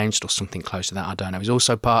it's pronounced, or something close to that, I don't know. He's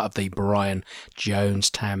also part of the Brian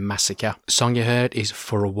Jonestown Massacre. The song you heard is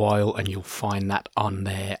For a While, and you'll find that on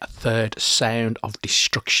their Third Sound of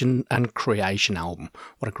Destruction and Creation album.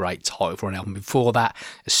 What a great title for an album. Before that,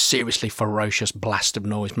 a seriously ferocious blast of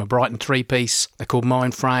noise from a Brighton three-piece. They're called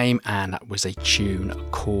Mindframe, and that was a tune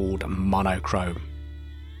called Monochrome.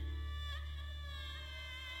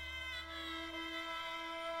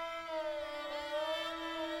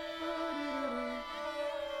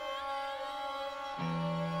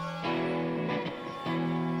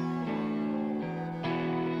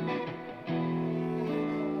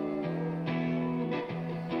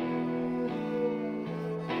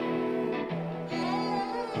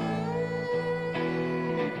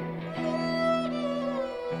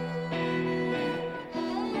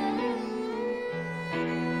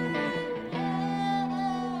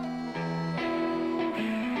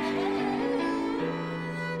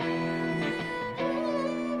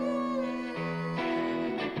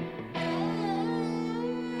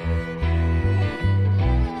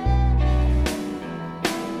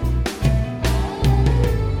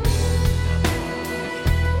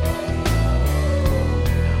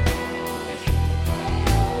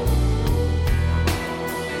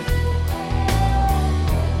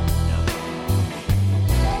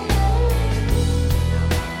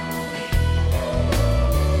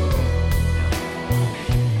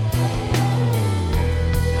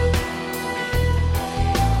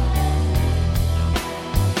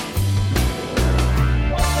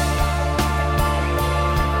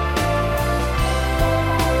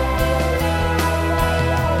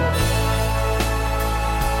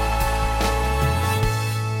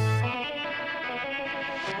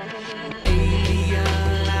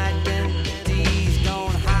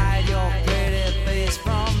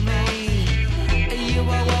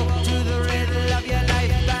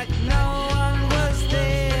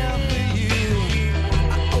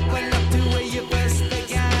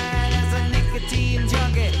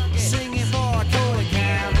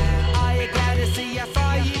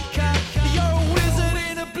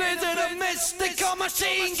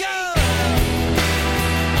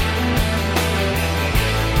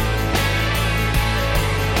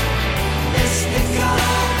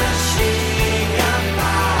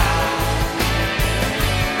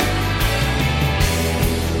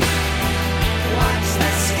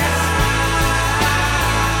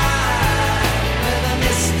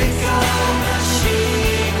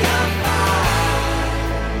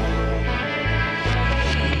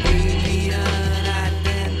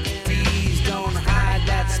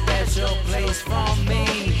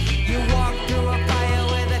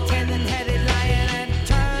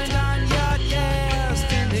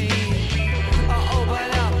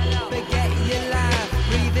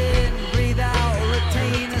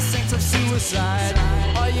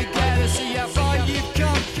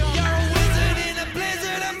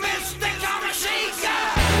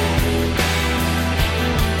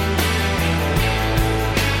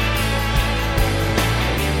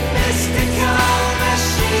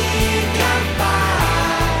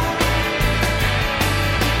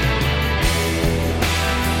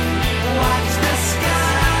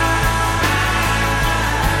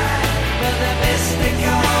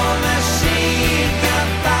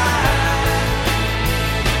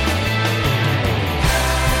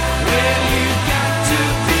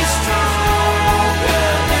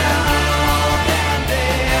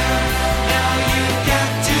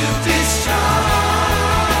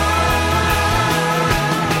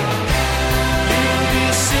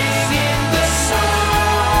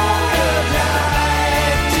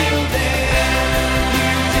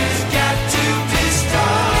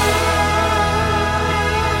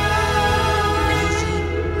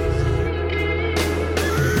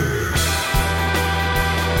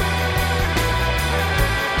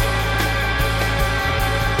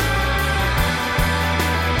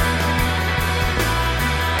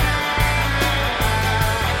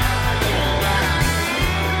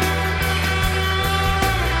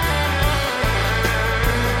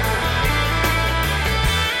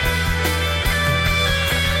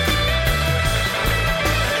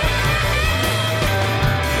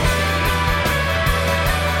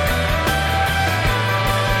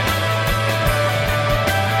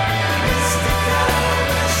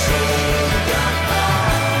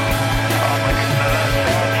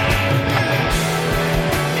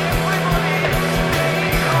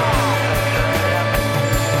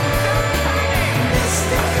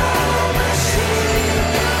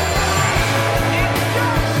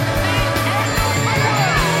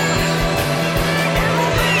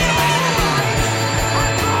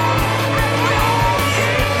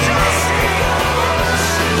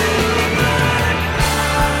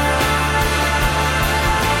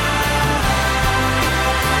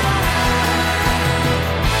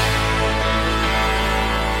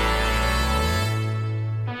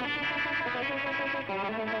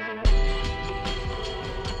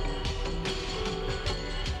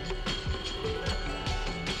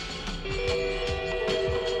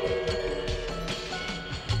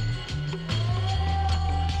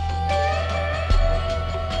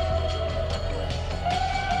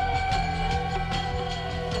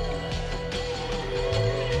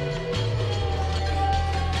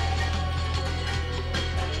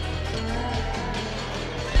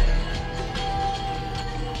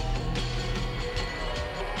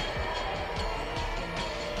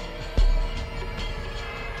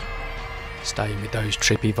 Staying with those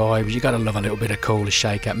trippy vibes, you gotta love a little bit of Cooler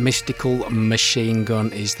Shaker. Mystical Machine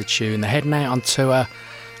Gun is the tune. They're heading out on tour.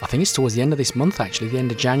 I think it's towards the end of this month, actually, the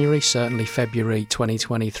end of January, certainly February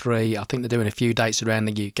 2023. I think they're doing a few dates around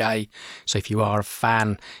the UK. So if you are a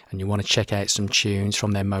fan and you want to check out some tunes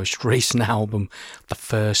from their most recent album, The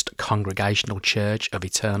First Congregational Church of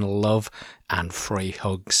Eternal Love and Free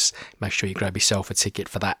Hugs, make sure you grab yourself a ticket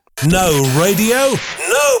for that. No radio?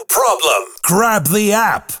 No problem. Grab the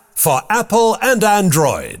app for Apple and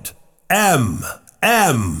Android. MMH.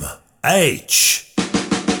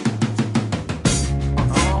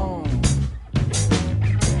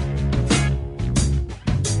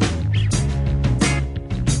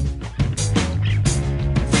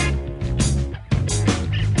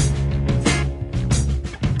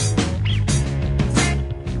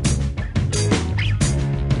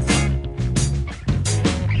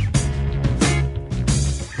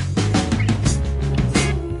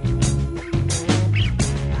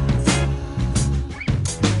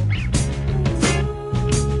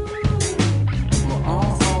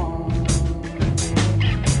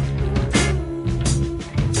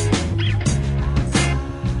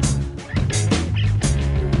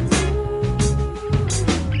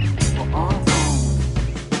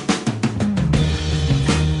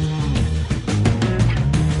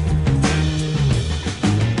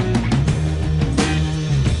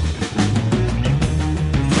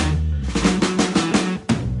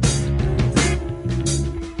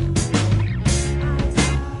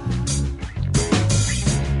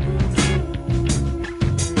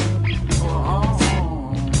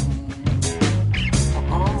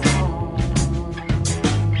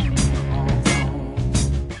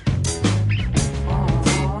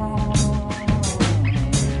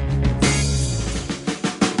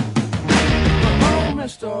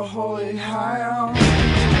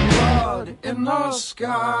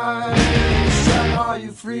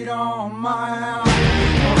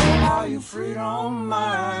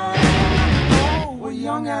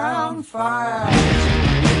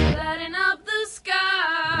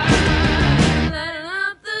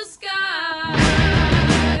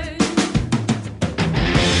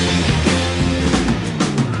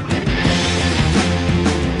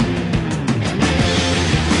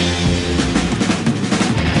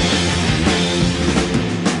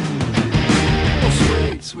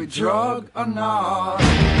 Drug or not,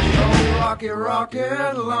 no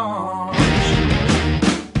rocket launch.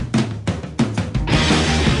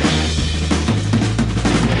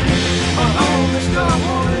 Mr.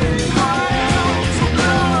 Holy High, so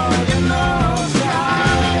blood in the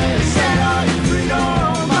sky. Set all your freedom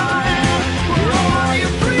mine, we're all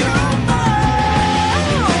your freedom mine.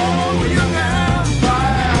 Oh, we're young and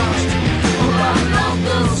fast, light up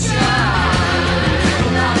the sky, light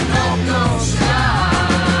up the sky.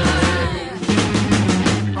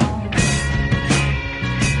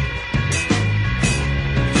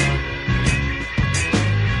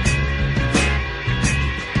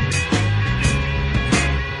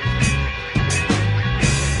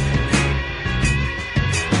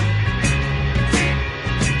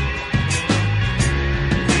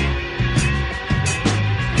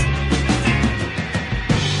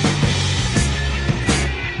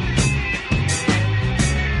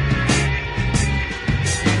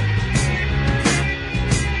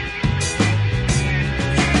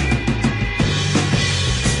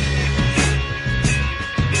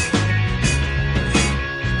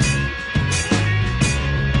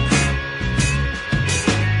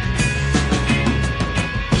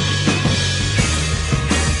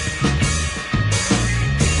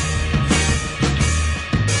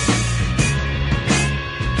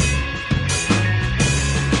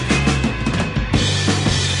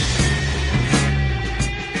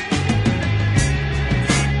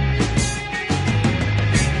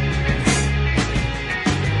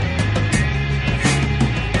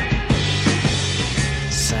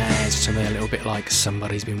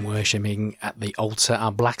 Somebody's been worshipping at the altar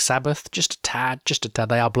of Black Sabbath, just a tad.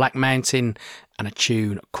 They are Black Mountain and a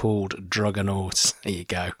tune called Druggernauts. There you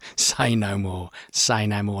go. Say no more.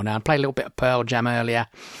 Now, I played a little bit of Pearl Jam earlier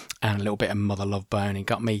and a little bit of Mother Love Bone. It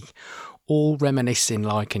got me all reminiscing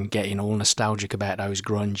and getting all nostalgic about those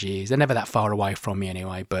grunge years. They're never that far away from me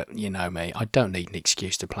anyway, but you know me, I don't need an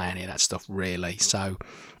excuse to play any of that stuff really. So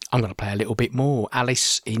I'm going to play a little bit more.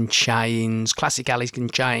 Alice in Chains, classic Alice in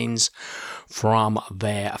Chains from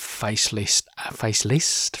their Facelift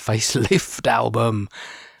album.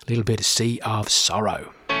 A little bit of Sea of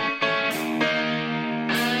Sorrow.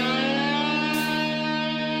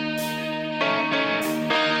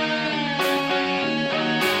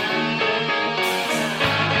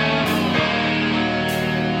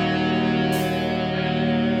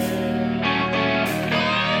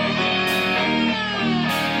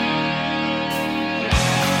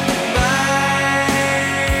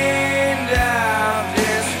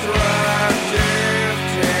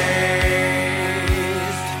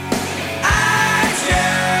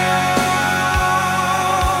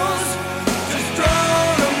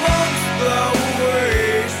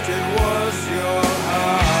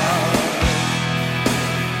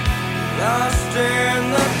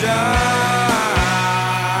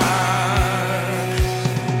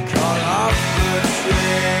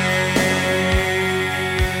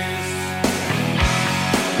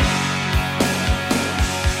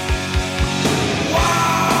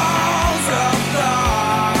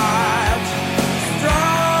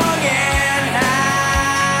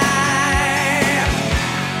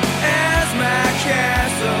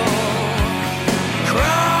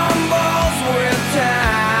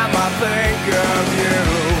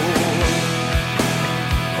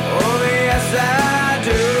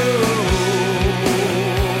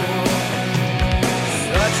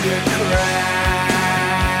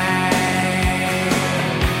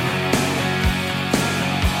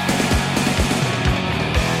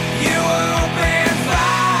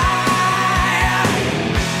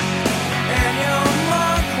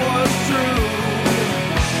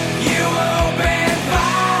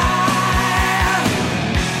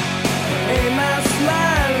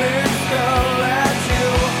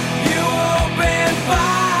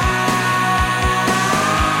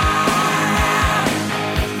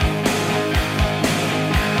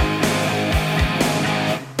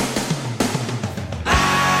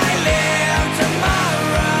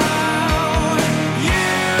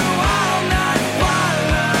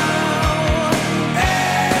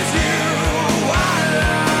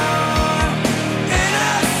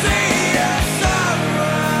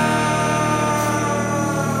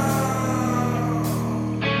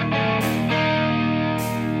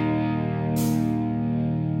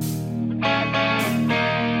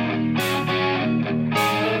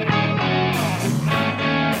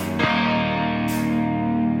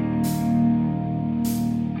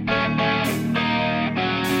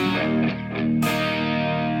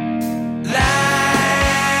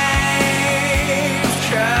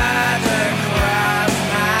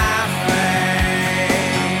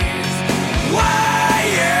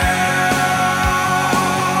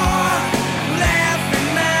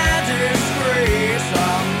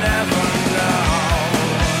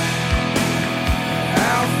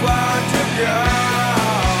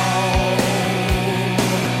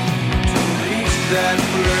 that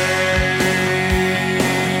place.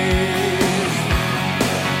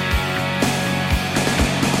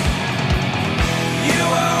 You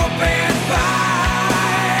opened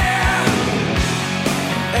fire,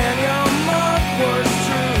 and your mark was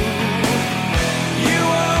true. You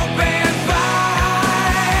opened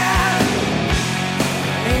fire,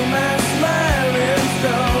 aim and smile and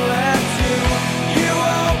stole at you. You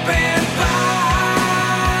opened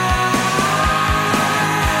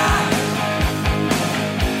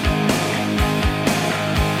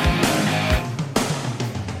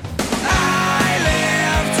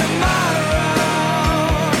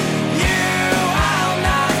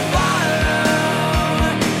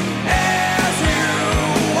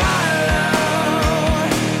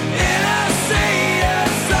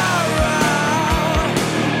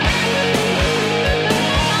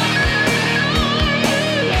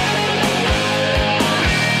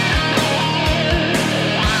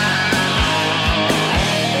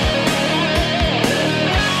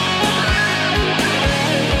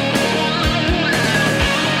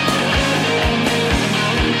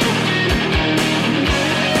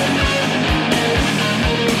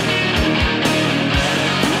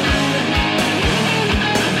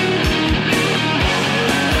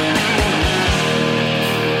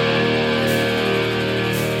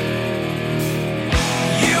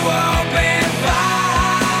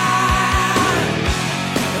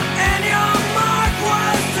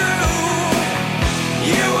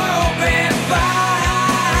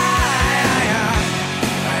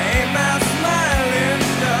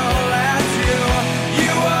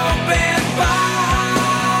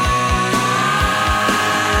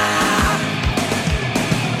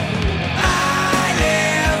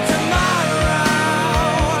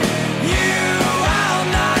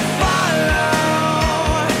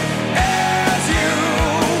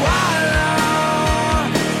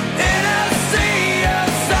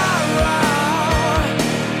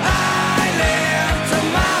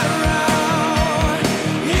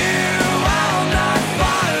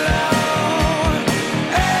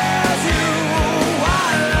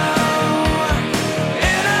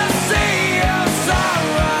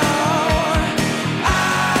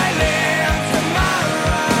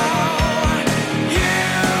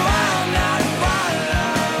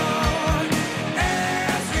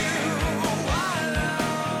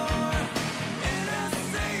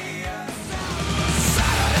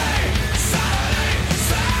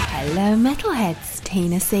Hello Metalheads,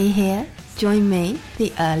 Tina C here. Join me,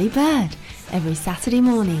 the early bird, every Saturday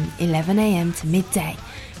morning 11 AM to midday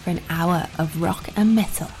for an hour of rock and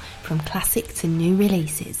metal from classic to new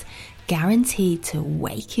releases, guaranteed to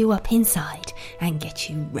wake you up inside and get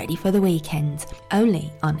you ready for the weekend,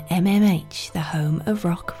 only on MMH, the home of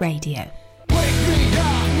rock radio.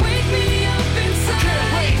 wake me up inside. I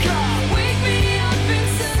can't wake up. Wake me up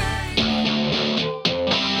inside.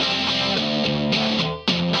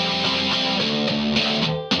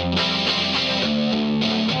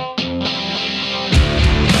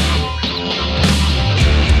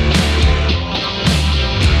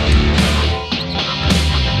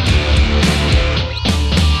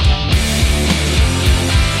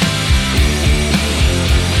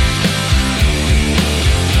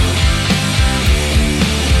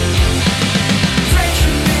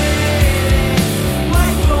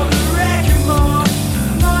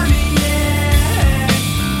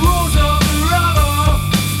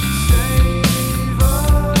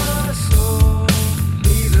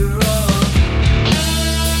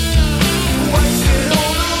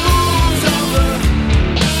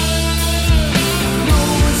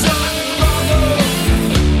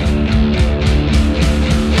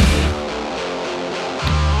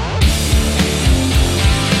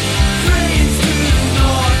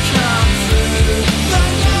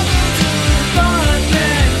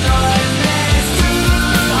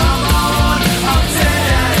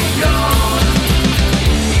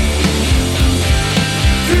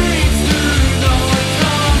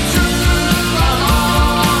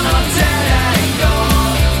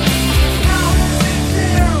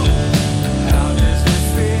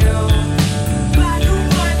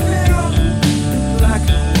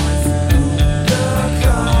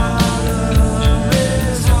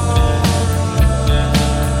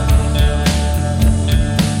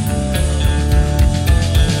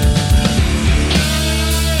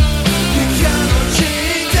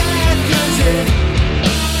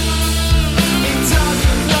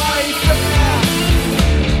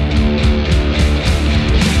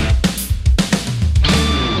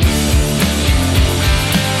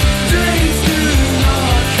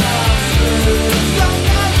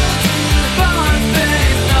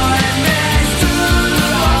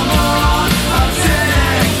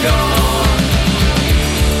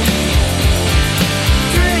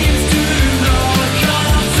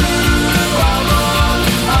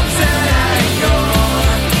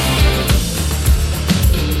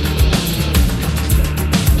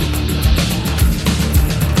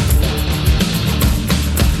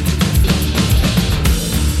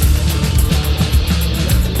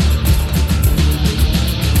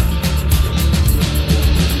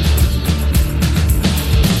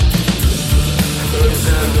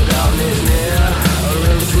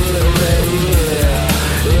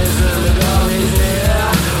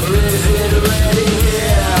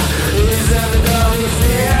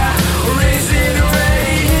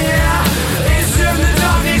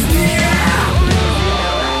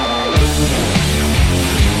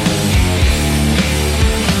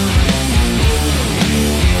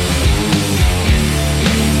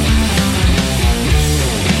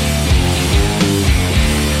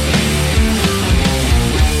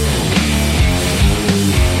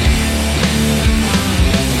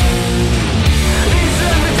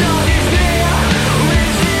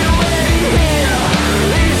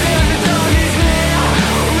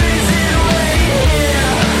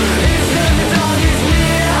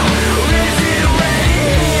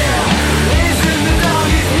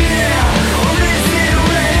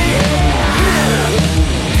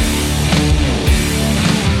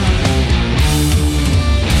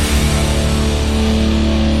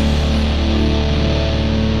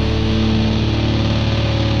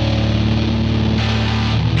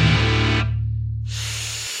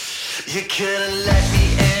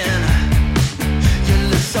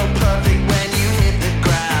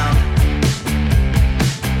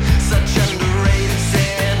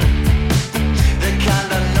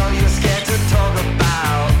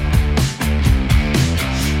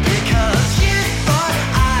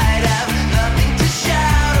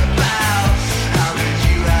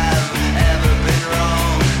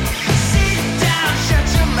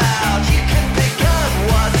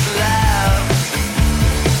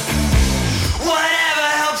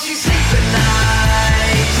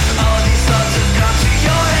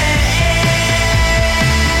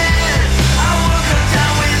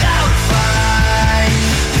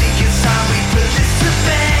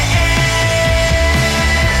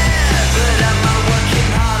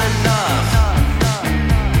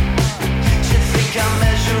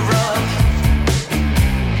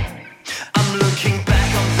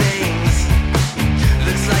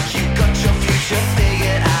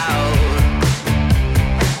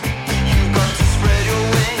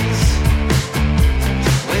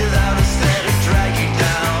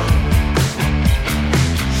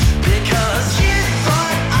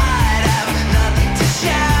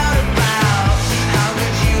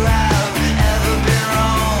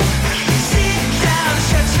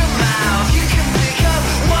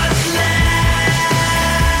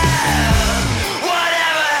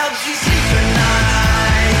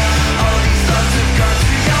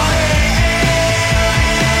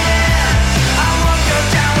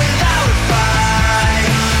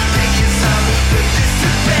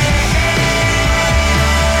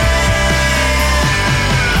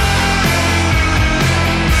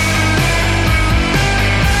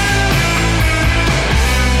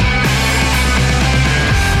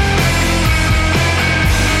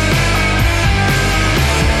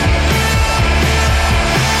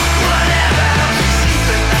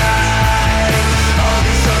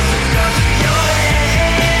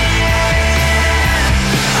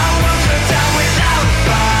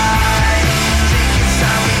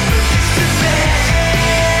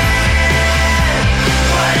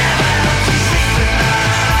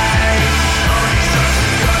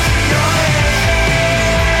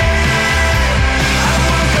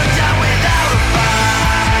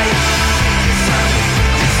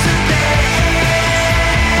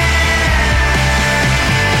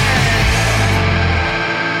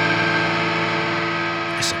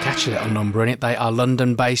 catchy little number in it. They are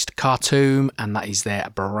London-based Khartoum, and that is their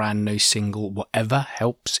brand new single, Whatever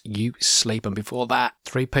Helps You Sleep. And before that,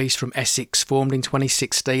 three-piece from Essex, formed in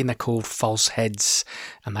 2016. They're called False Heads,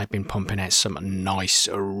 and they've been pumping out some nice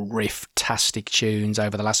riff-tastic tunes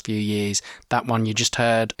over the last few years. That one you just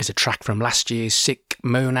heard is a track from last year's Sick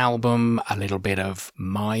Moon album, a little bit of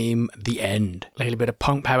Mime the End. A little bit of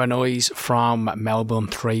punk power noise from Melbourne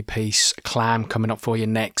three-piece Clam coming up for you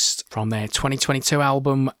next. From their 2022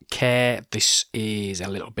 album, Care, this is a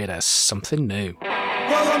little bit of something new.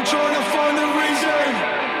 Well, I'm trying to find a reason,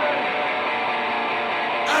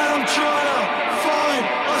 and I'm trying to find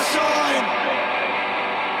a sign.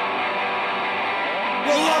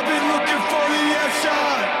 Well, I've been looking for the answer,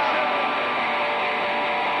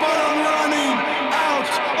 but I'm running out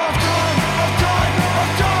of time, of time, of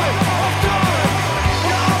time, of time.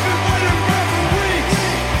 Yeah, I've been waiting around for weeks,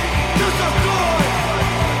 'cause I thought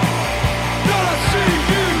that I'd see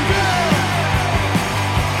you there.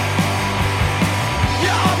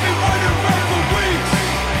 Yeah, I've been waiting around for weeks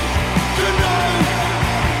to know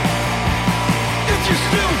if you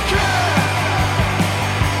still care.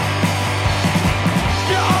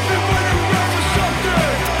 Yeah, I've been waiting around for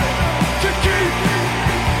something to keep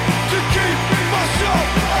myself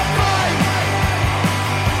alive.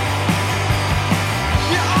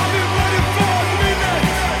 Yeah, I've been waiting for a minute,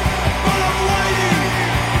 but I'm waiting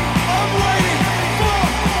for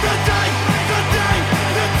the day, the day,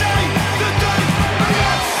 the day, the day. And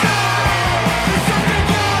outside, there's something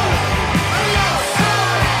new. And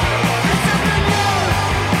outside, there's something new.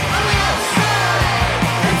 And outside,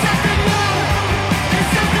 there's something new. There's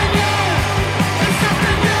something new. There's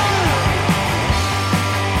something new.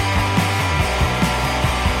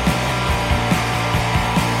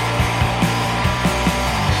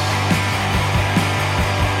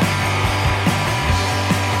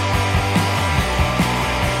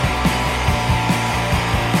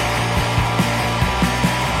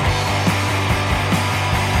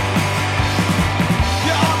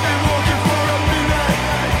 Yeah, I've been walking for a minute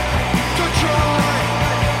to try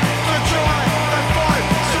and find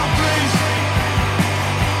some peace.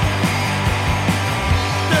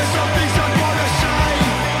 There's some things I wanna say,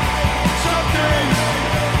 some things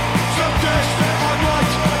I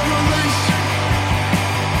might release.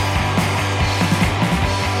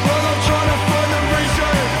 Well, I'm trying to find a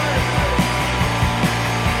reason,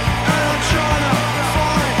 and I'm trying to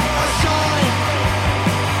find a sign.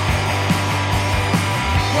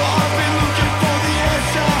 Well, I've been looking for the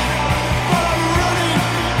answer, but I'm running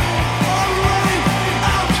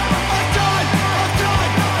out of time, of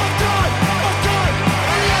time, of time, of time.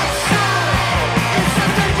 And outside, it's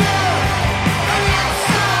something new. And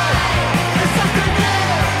outside, it's something new.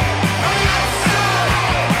 And outside,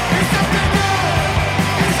 it's something new.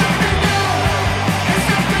 It's something new. It's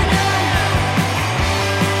something new.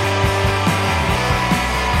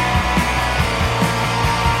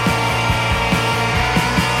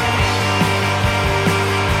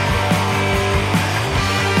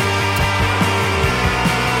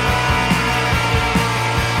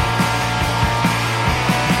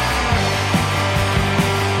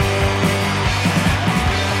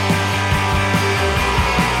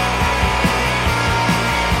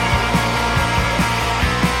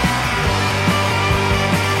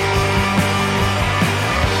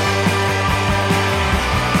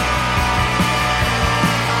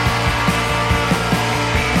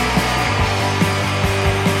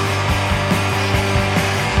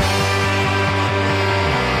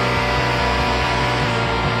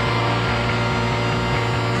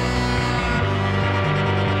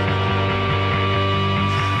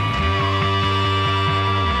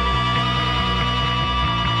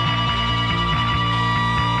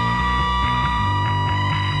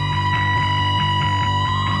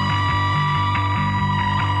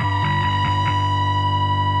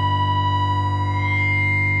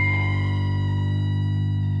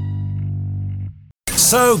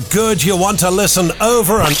 So good you want to listen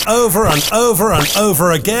over and over and over and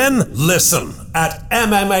over again? Listen at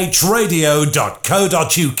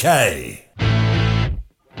mmhradio.co.uk.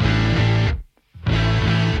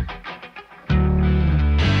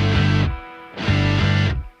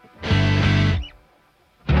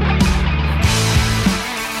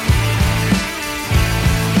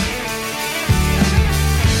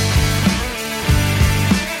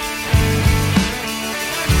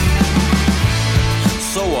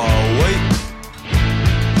 So I'll wait,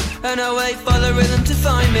 and I'll wait for the rhythm to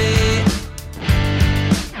find me.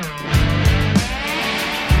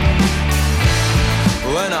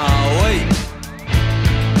 When I'll wait,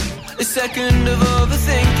 a second of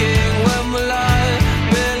overthinking. When will I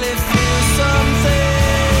really feel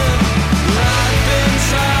something?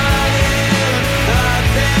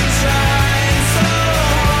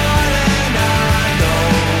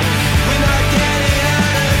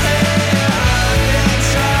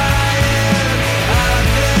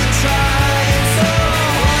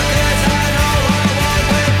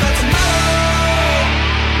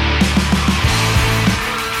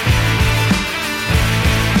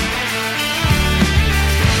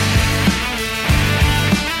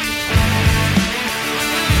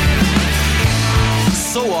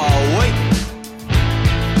 so I'll wait.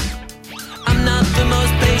 I'm not the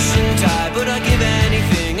most patient type, but I'll give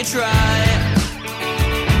anything a try.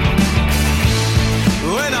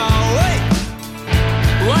 When I wait,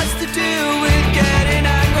 what's the deal with getting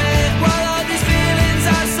angry while all these feelings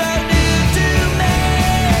are so new to me?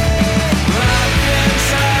 I've been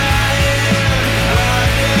trying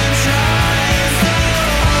so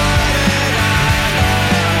hard, and I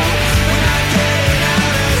know we're not getting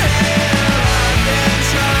out of here. I've been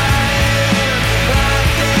trying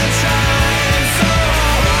so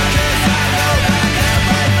hard, 'cause I know that I can't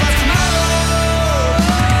wait for tomorrow.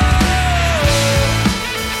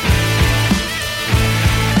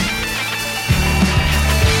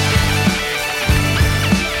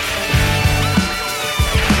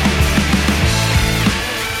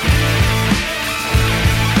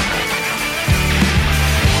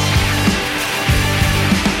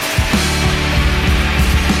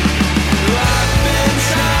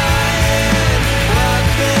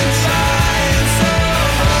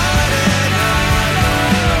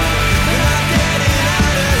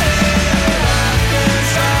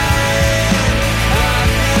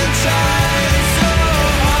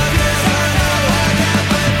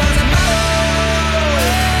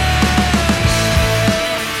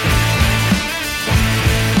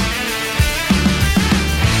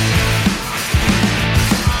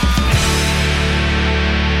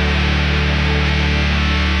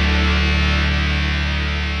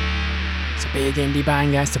 Big indie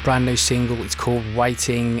banger. It's a brand new single. It's called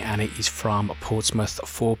Waiting, and it is from Portsmouth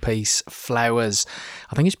four-piece Flowers.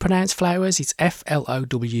 I think it's pronounced Flowers. It's Flowvers.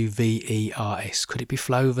 Could it be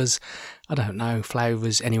Flovers? I don't know.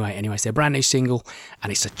 Flowers. Anyway, it's their brand new single,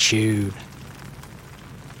 and it's a tune.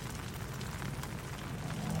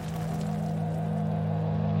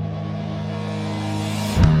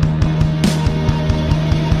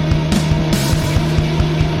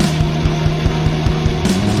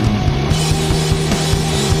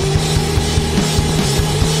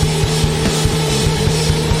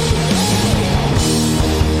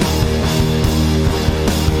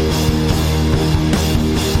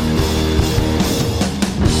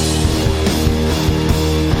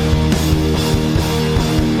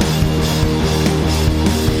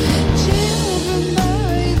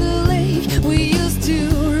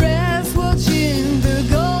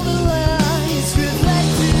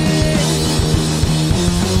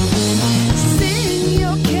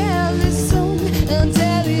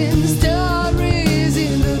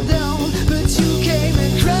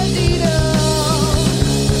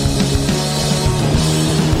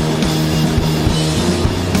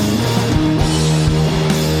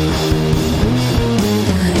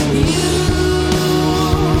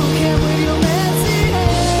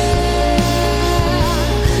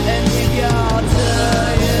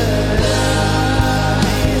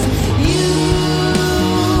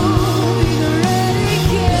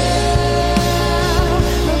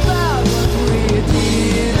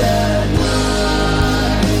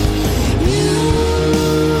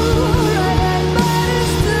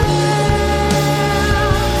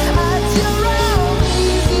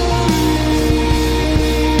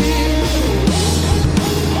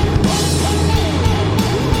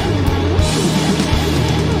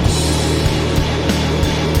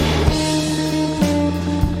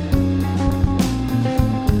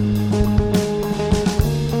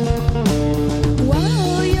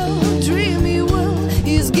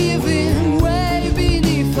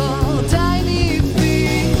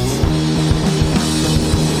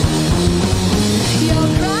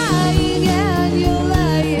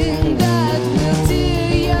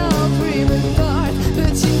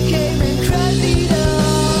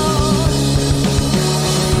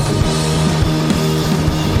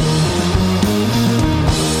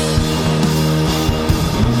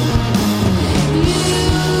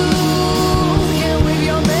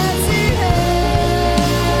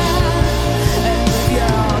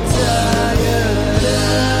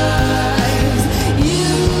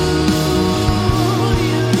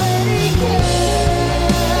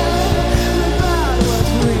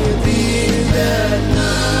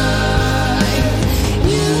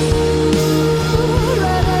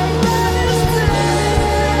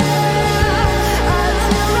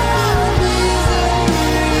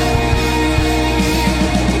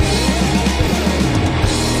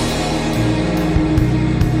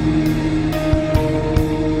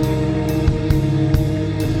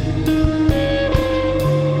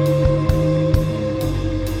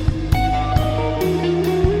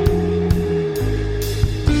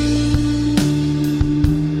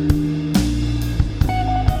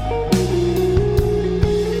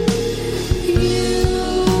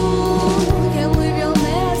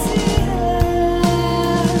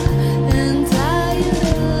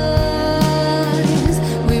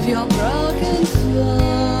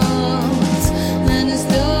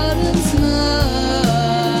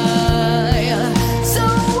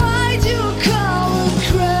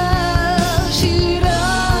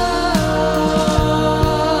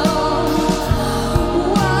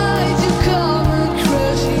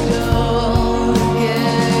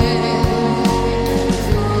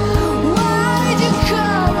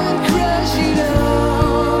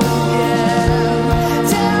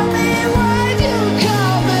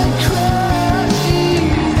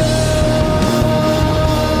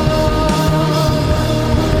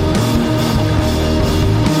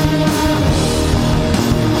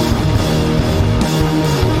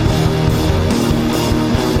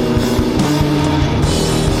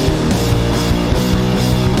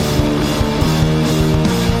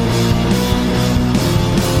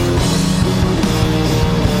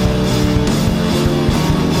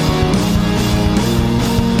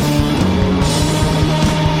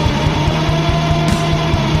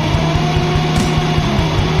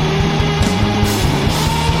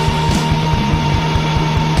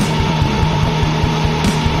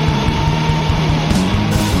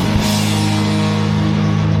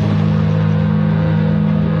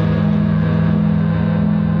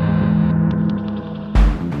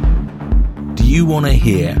 you want to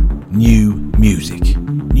hear new music,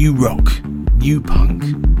 new rock, new punk,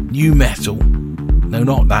 new metal. No,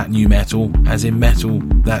 not that new metal, as in metal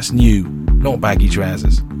that's new, not baggy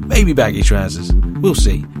trousers. Maybe baggy trousers, we'll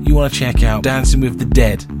see. You want to check out Dancing with the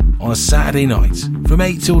Dead on a Saturday night from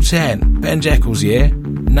 8 till 10. Ben Jekyll's here.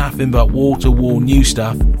 Nothing but wall-to-wall new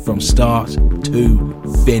stuff from start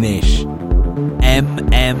to finish.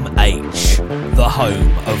 MMH, the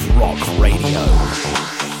home of rock radio.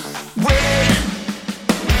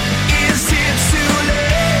 Is it too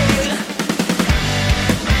late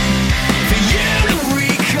for you to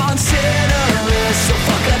reconsider this? So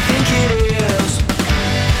fuck, I think it is.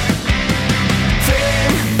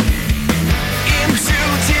 Fade into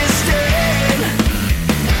disdain.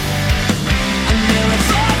 I never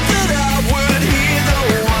thought that I would hear the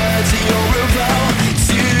words you're about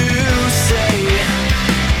to say.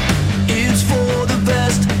 It's for the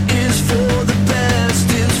best, it's for the best,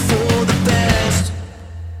 it's for the best.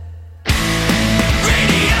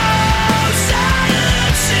 Radio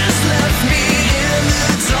silence has left me in the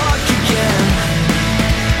dark again.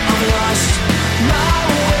 I've lost my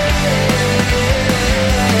way.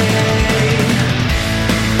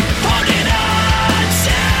 Holding on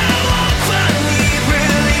to hope I need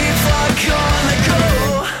relief, I can't let go.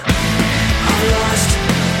 I've lost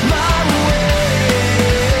my way.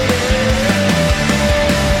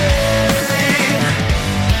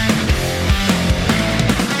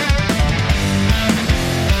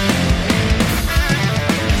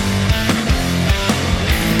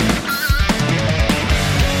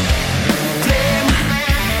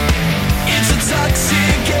 It's a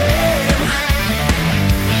toxic game.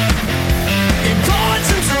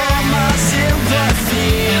 Important all my sympathy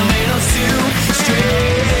made us two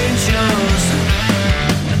strangers.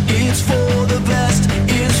 It's for the best,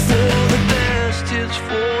 it's for the best, it's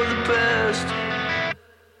for the best.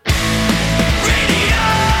 Radio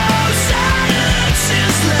silence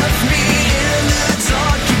has left me in the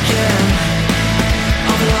dark again.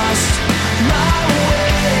 I've lost my way.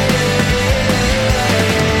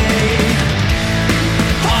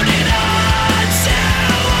 Holding on to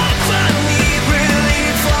hope I need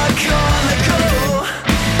relief, I can't let go.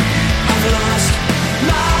 I've lost my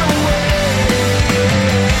way.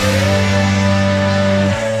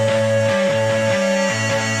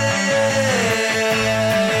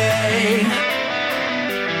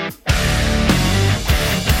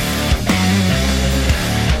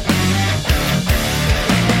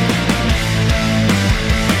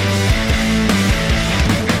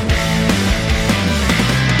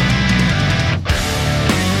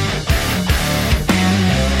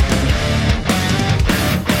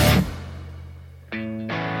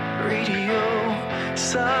 Radio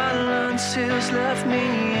silence has left me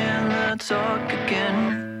in the dark again.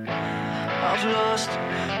 I've lost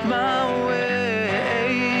my way.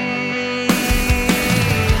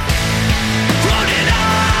 Holding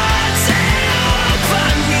on to hope I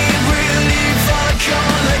need relief, I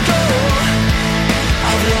can't let go.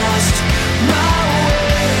 I've lost my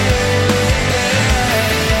way.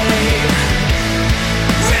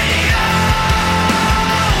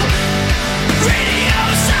 Radio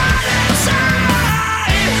silence,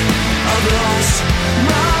 I've lost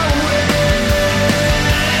my way.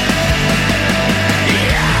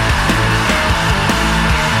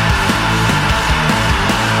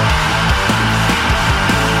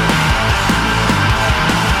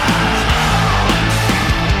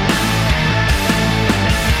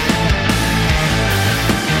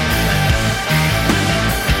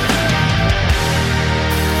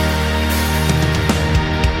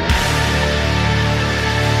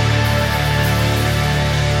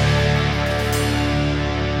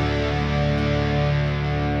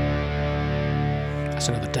 That's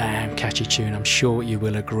another damn catchy tune, I'm sure you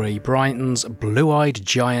will agree. Brighton's Blue-Eyed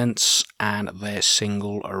Giants and their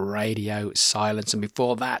single Radio Silence. And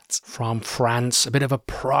before that, from France, a bit of a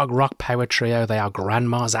prog rock power trio. They are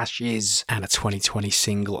Grandma's Ashes and a 2020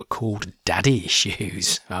 single called Daddy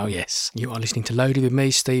Issues. Oh yes, you are listening to Loaded with me,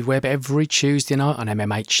 Steve Webb, every Tuesday night on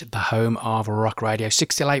MMH, the home of rock radio,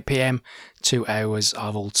 6 till 8 p.m. 2 hours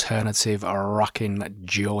of alternative rocking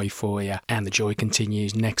joy for you. And the joy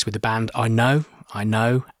continues next with the band I Know,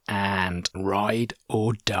 and Ride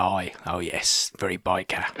or Die. Oh yes, very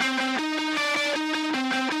biker.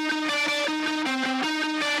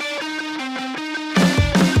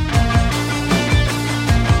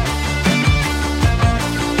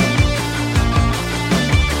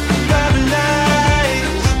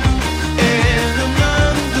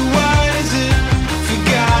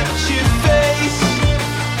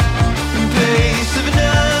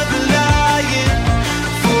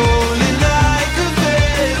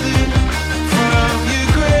 From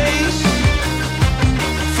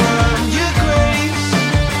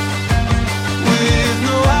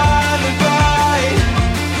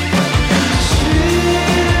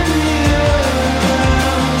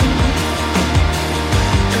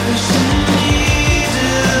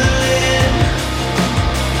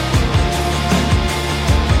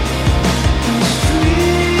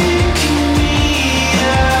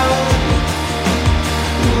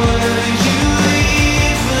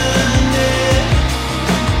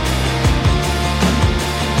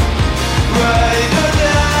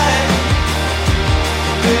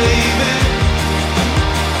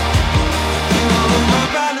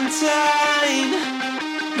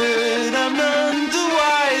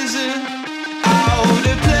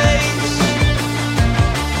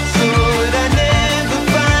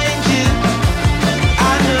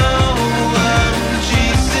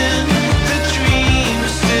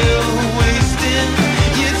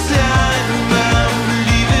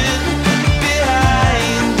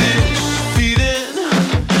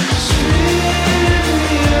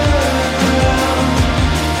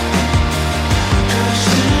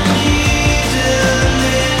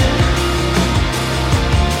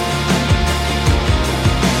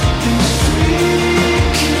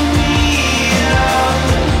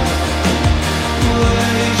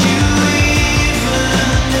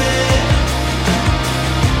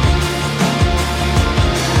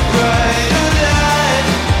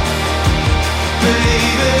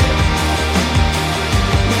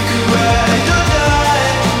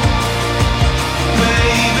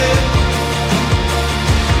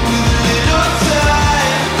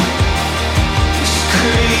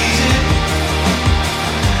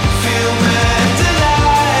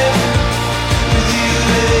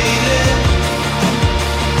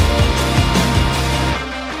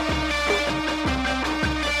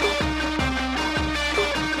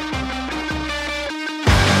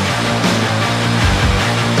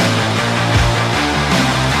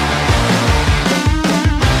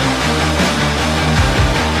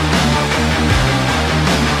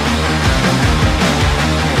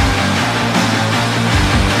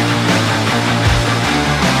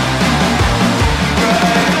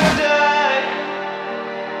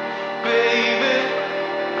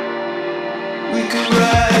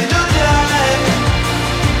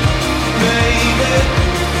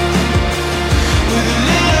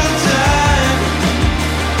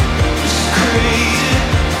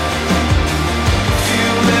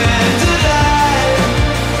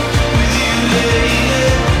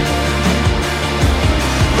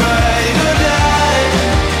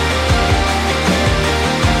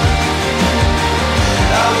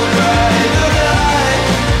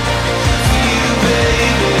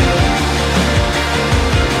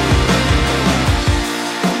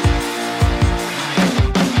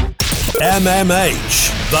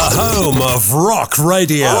MMH, the home of rock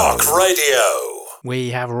radio. Rock radio.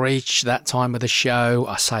 We have reached that time of the show.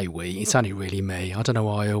 I say we, it's only really me. I don't know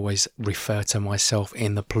why I always refer to myself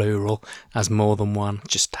in the plural as more than one.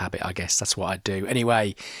 Just habit, I guess. That's what I do.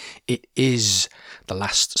 Anyway, it is the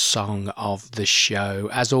last song of the show.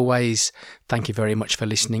 As always, thank you very much for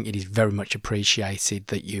listening. It is very much appreciated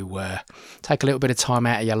that you take a little bit of time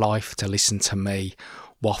out of your life to listen to me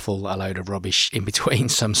waffle a load of rubbish in between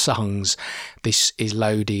some songs. This is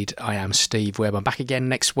Loaded. I am Steve Webb. I'm back again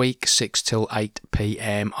next week, 6 till 8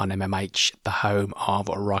 p.m. on MMH, the home of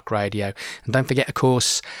rock radio. And don't forget, of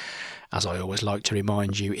course, as I always like to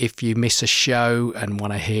remind you, if you miss a show and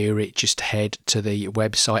want to hear it, just head to the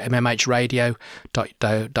website mmhradio.co.uk.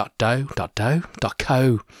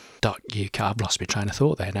 I've lost my train of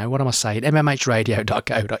thought there now. What am I saying?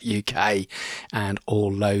 mmhradio.co.uk, and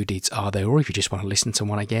all Loadeds are there. Or if you just want to listen to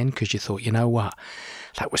one again because you thought, you know what,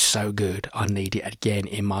 that was so good, I need it again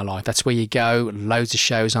in my life. That's where you go. Loads of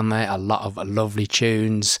shows on there, a lot of lovely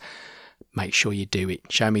tunes. Make sure you do it.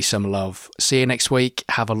 Show me some love. See you next week.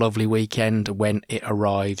 Have a lovely weekend. When it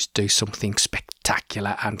arrives, do something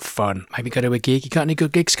spectacular and fun. Maybe go to a gig. You got any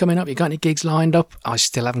good gigs coming up? You got any gigs lined up? I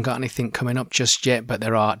still haven't got anything coming up just yet, but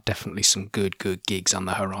there are definitely some good gigs on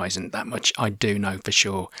the horizon. That much I do know for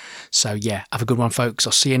sure. So yeah, have a good one, folks.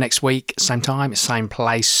 I'll see you next week. Same time, same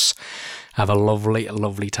place. Have a lovely,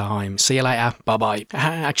 lovely time. See you later. Bye-bye.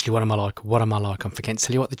 Actually, what am I like? I'm forgetting to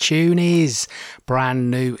tell you what the tune is. Brand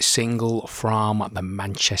new single from the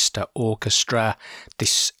Manchester Orchestra.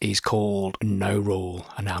 This is called No Rule.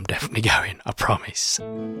 And now I'm definitely going, I promise.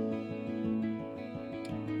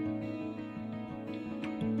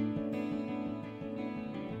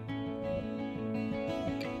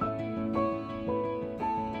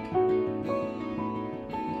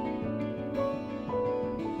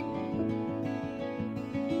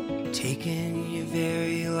 Taking your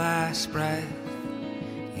very last breath,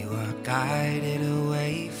 you are guided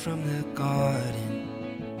away from the garden.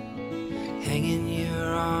 Hanging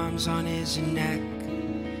your arms on his neck,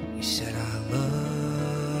 you said I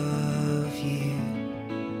love you.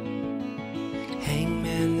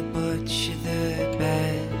 Hangman the butcher, the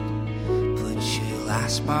bed, put your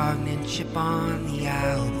last bargaining chip on the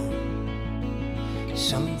album.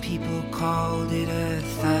 Some people called it a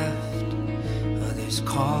theft,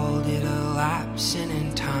 called it a lapsing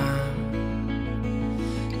in time.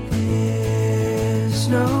 There's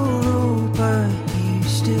no rule, but you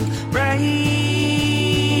still break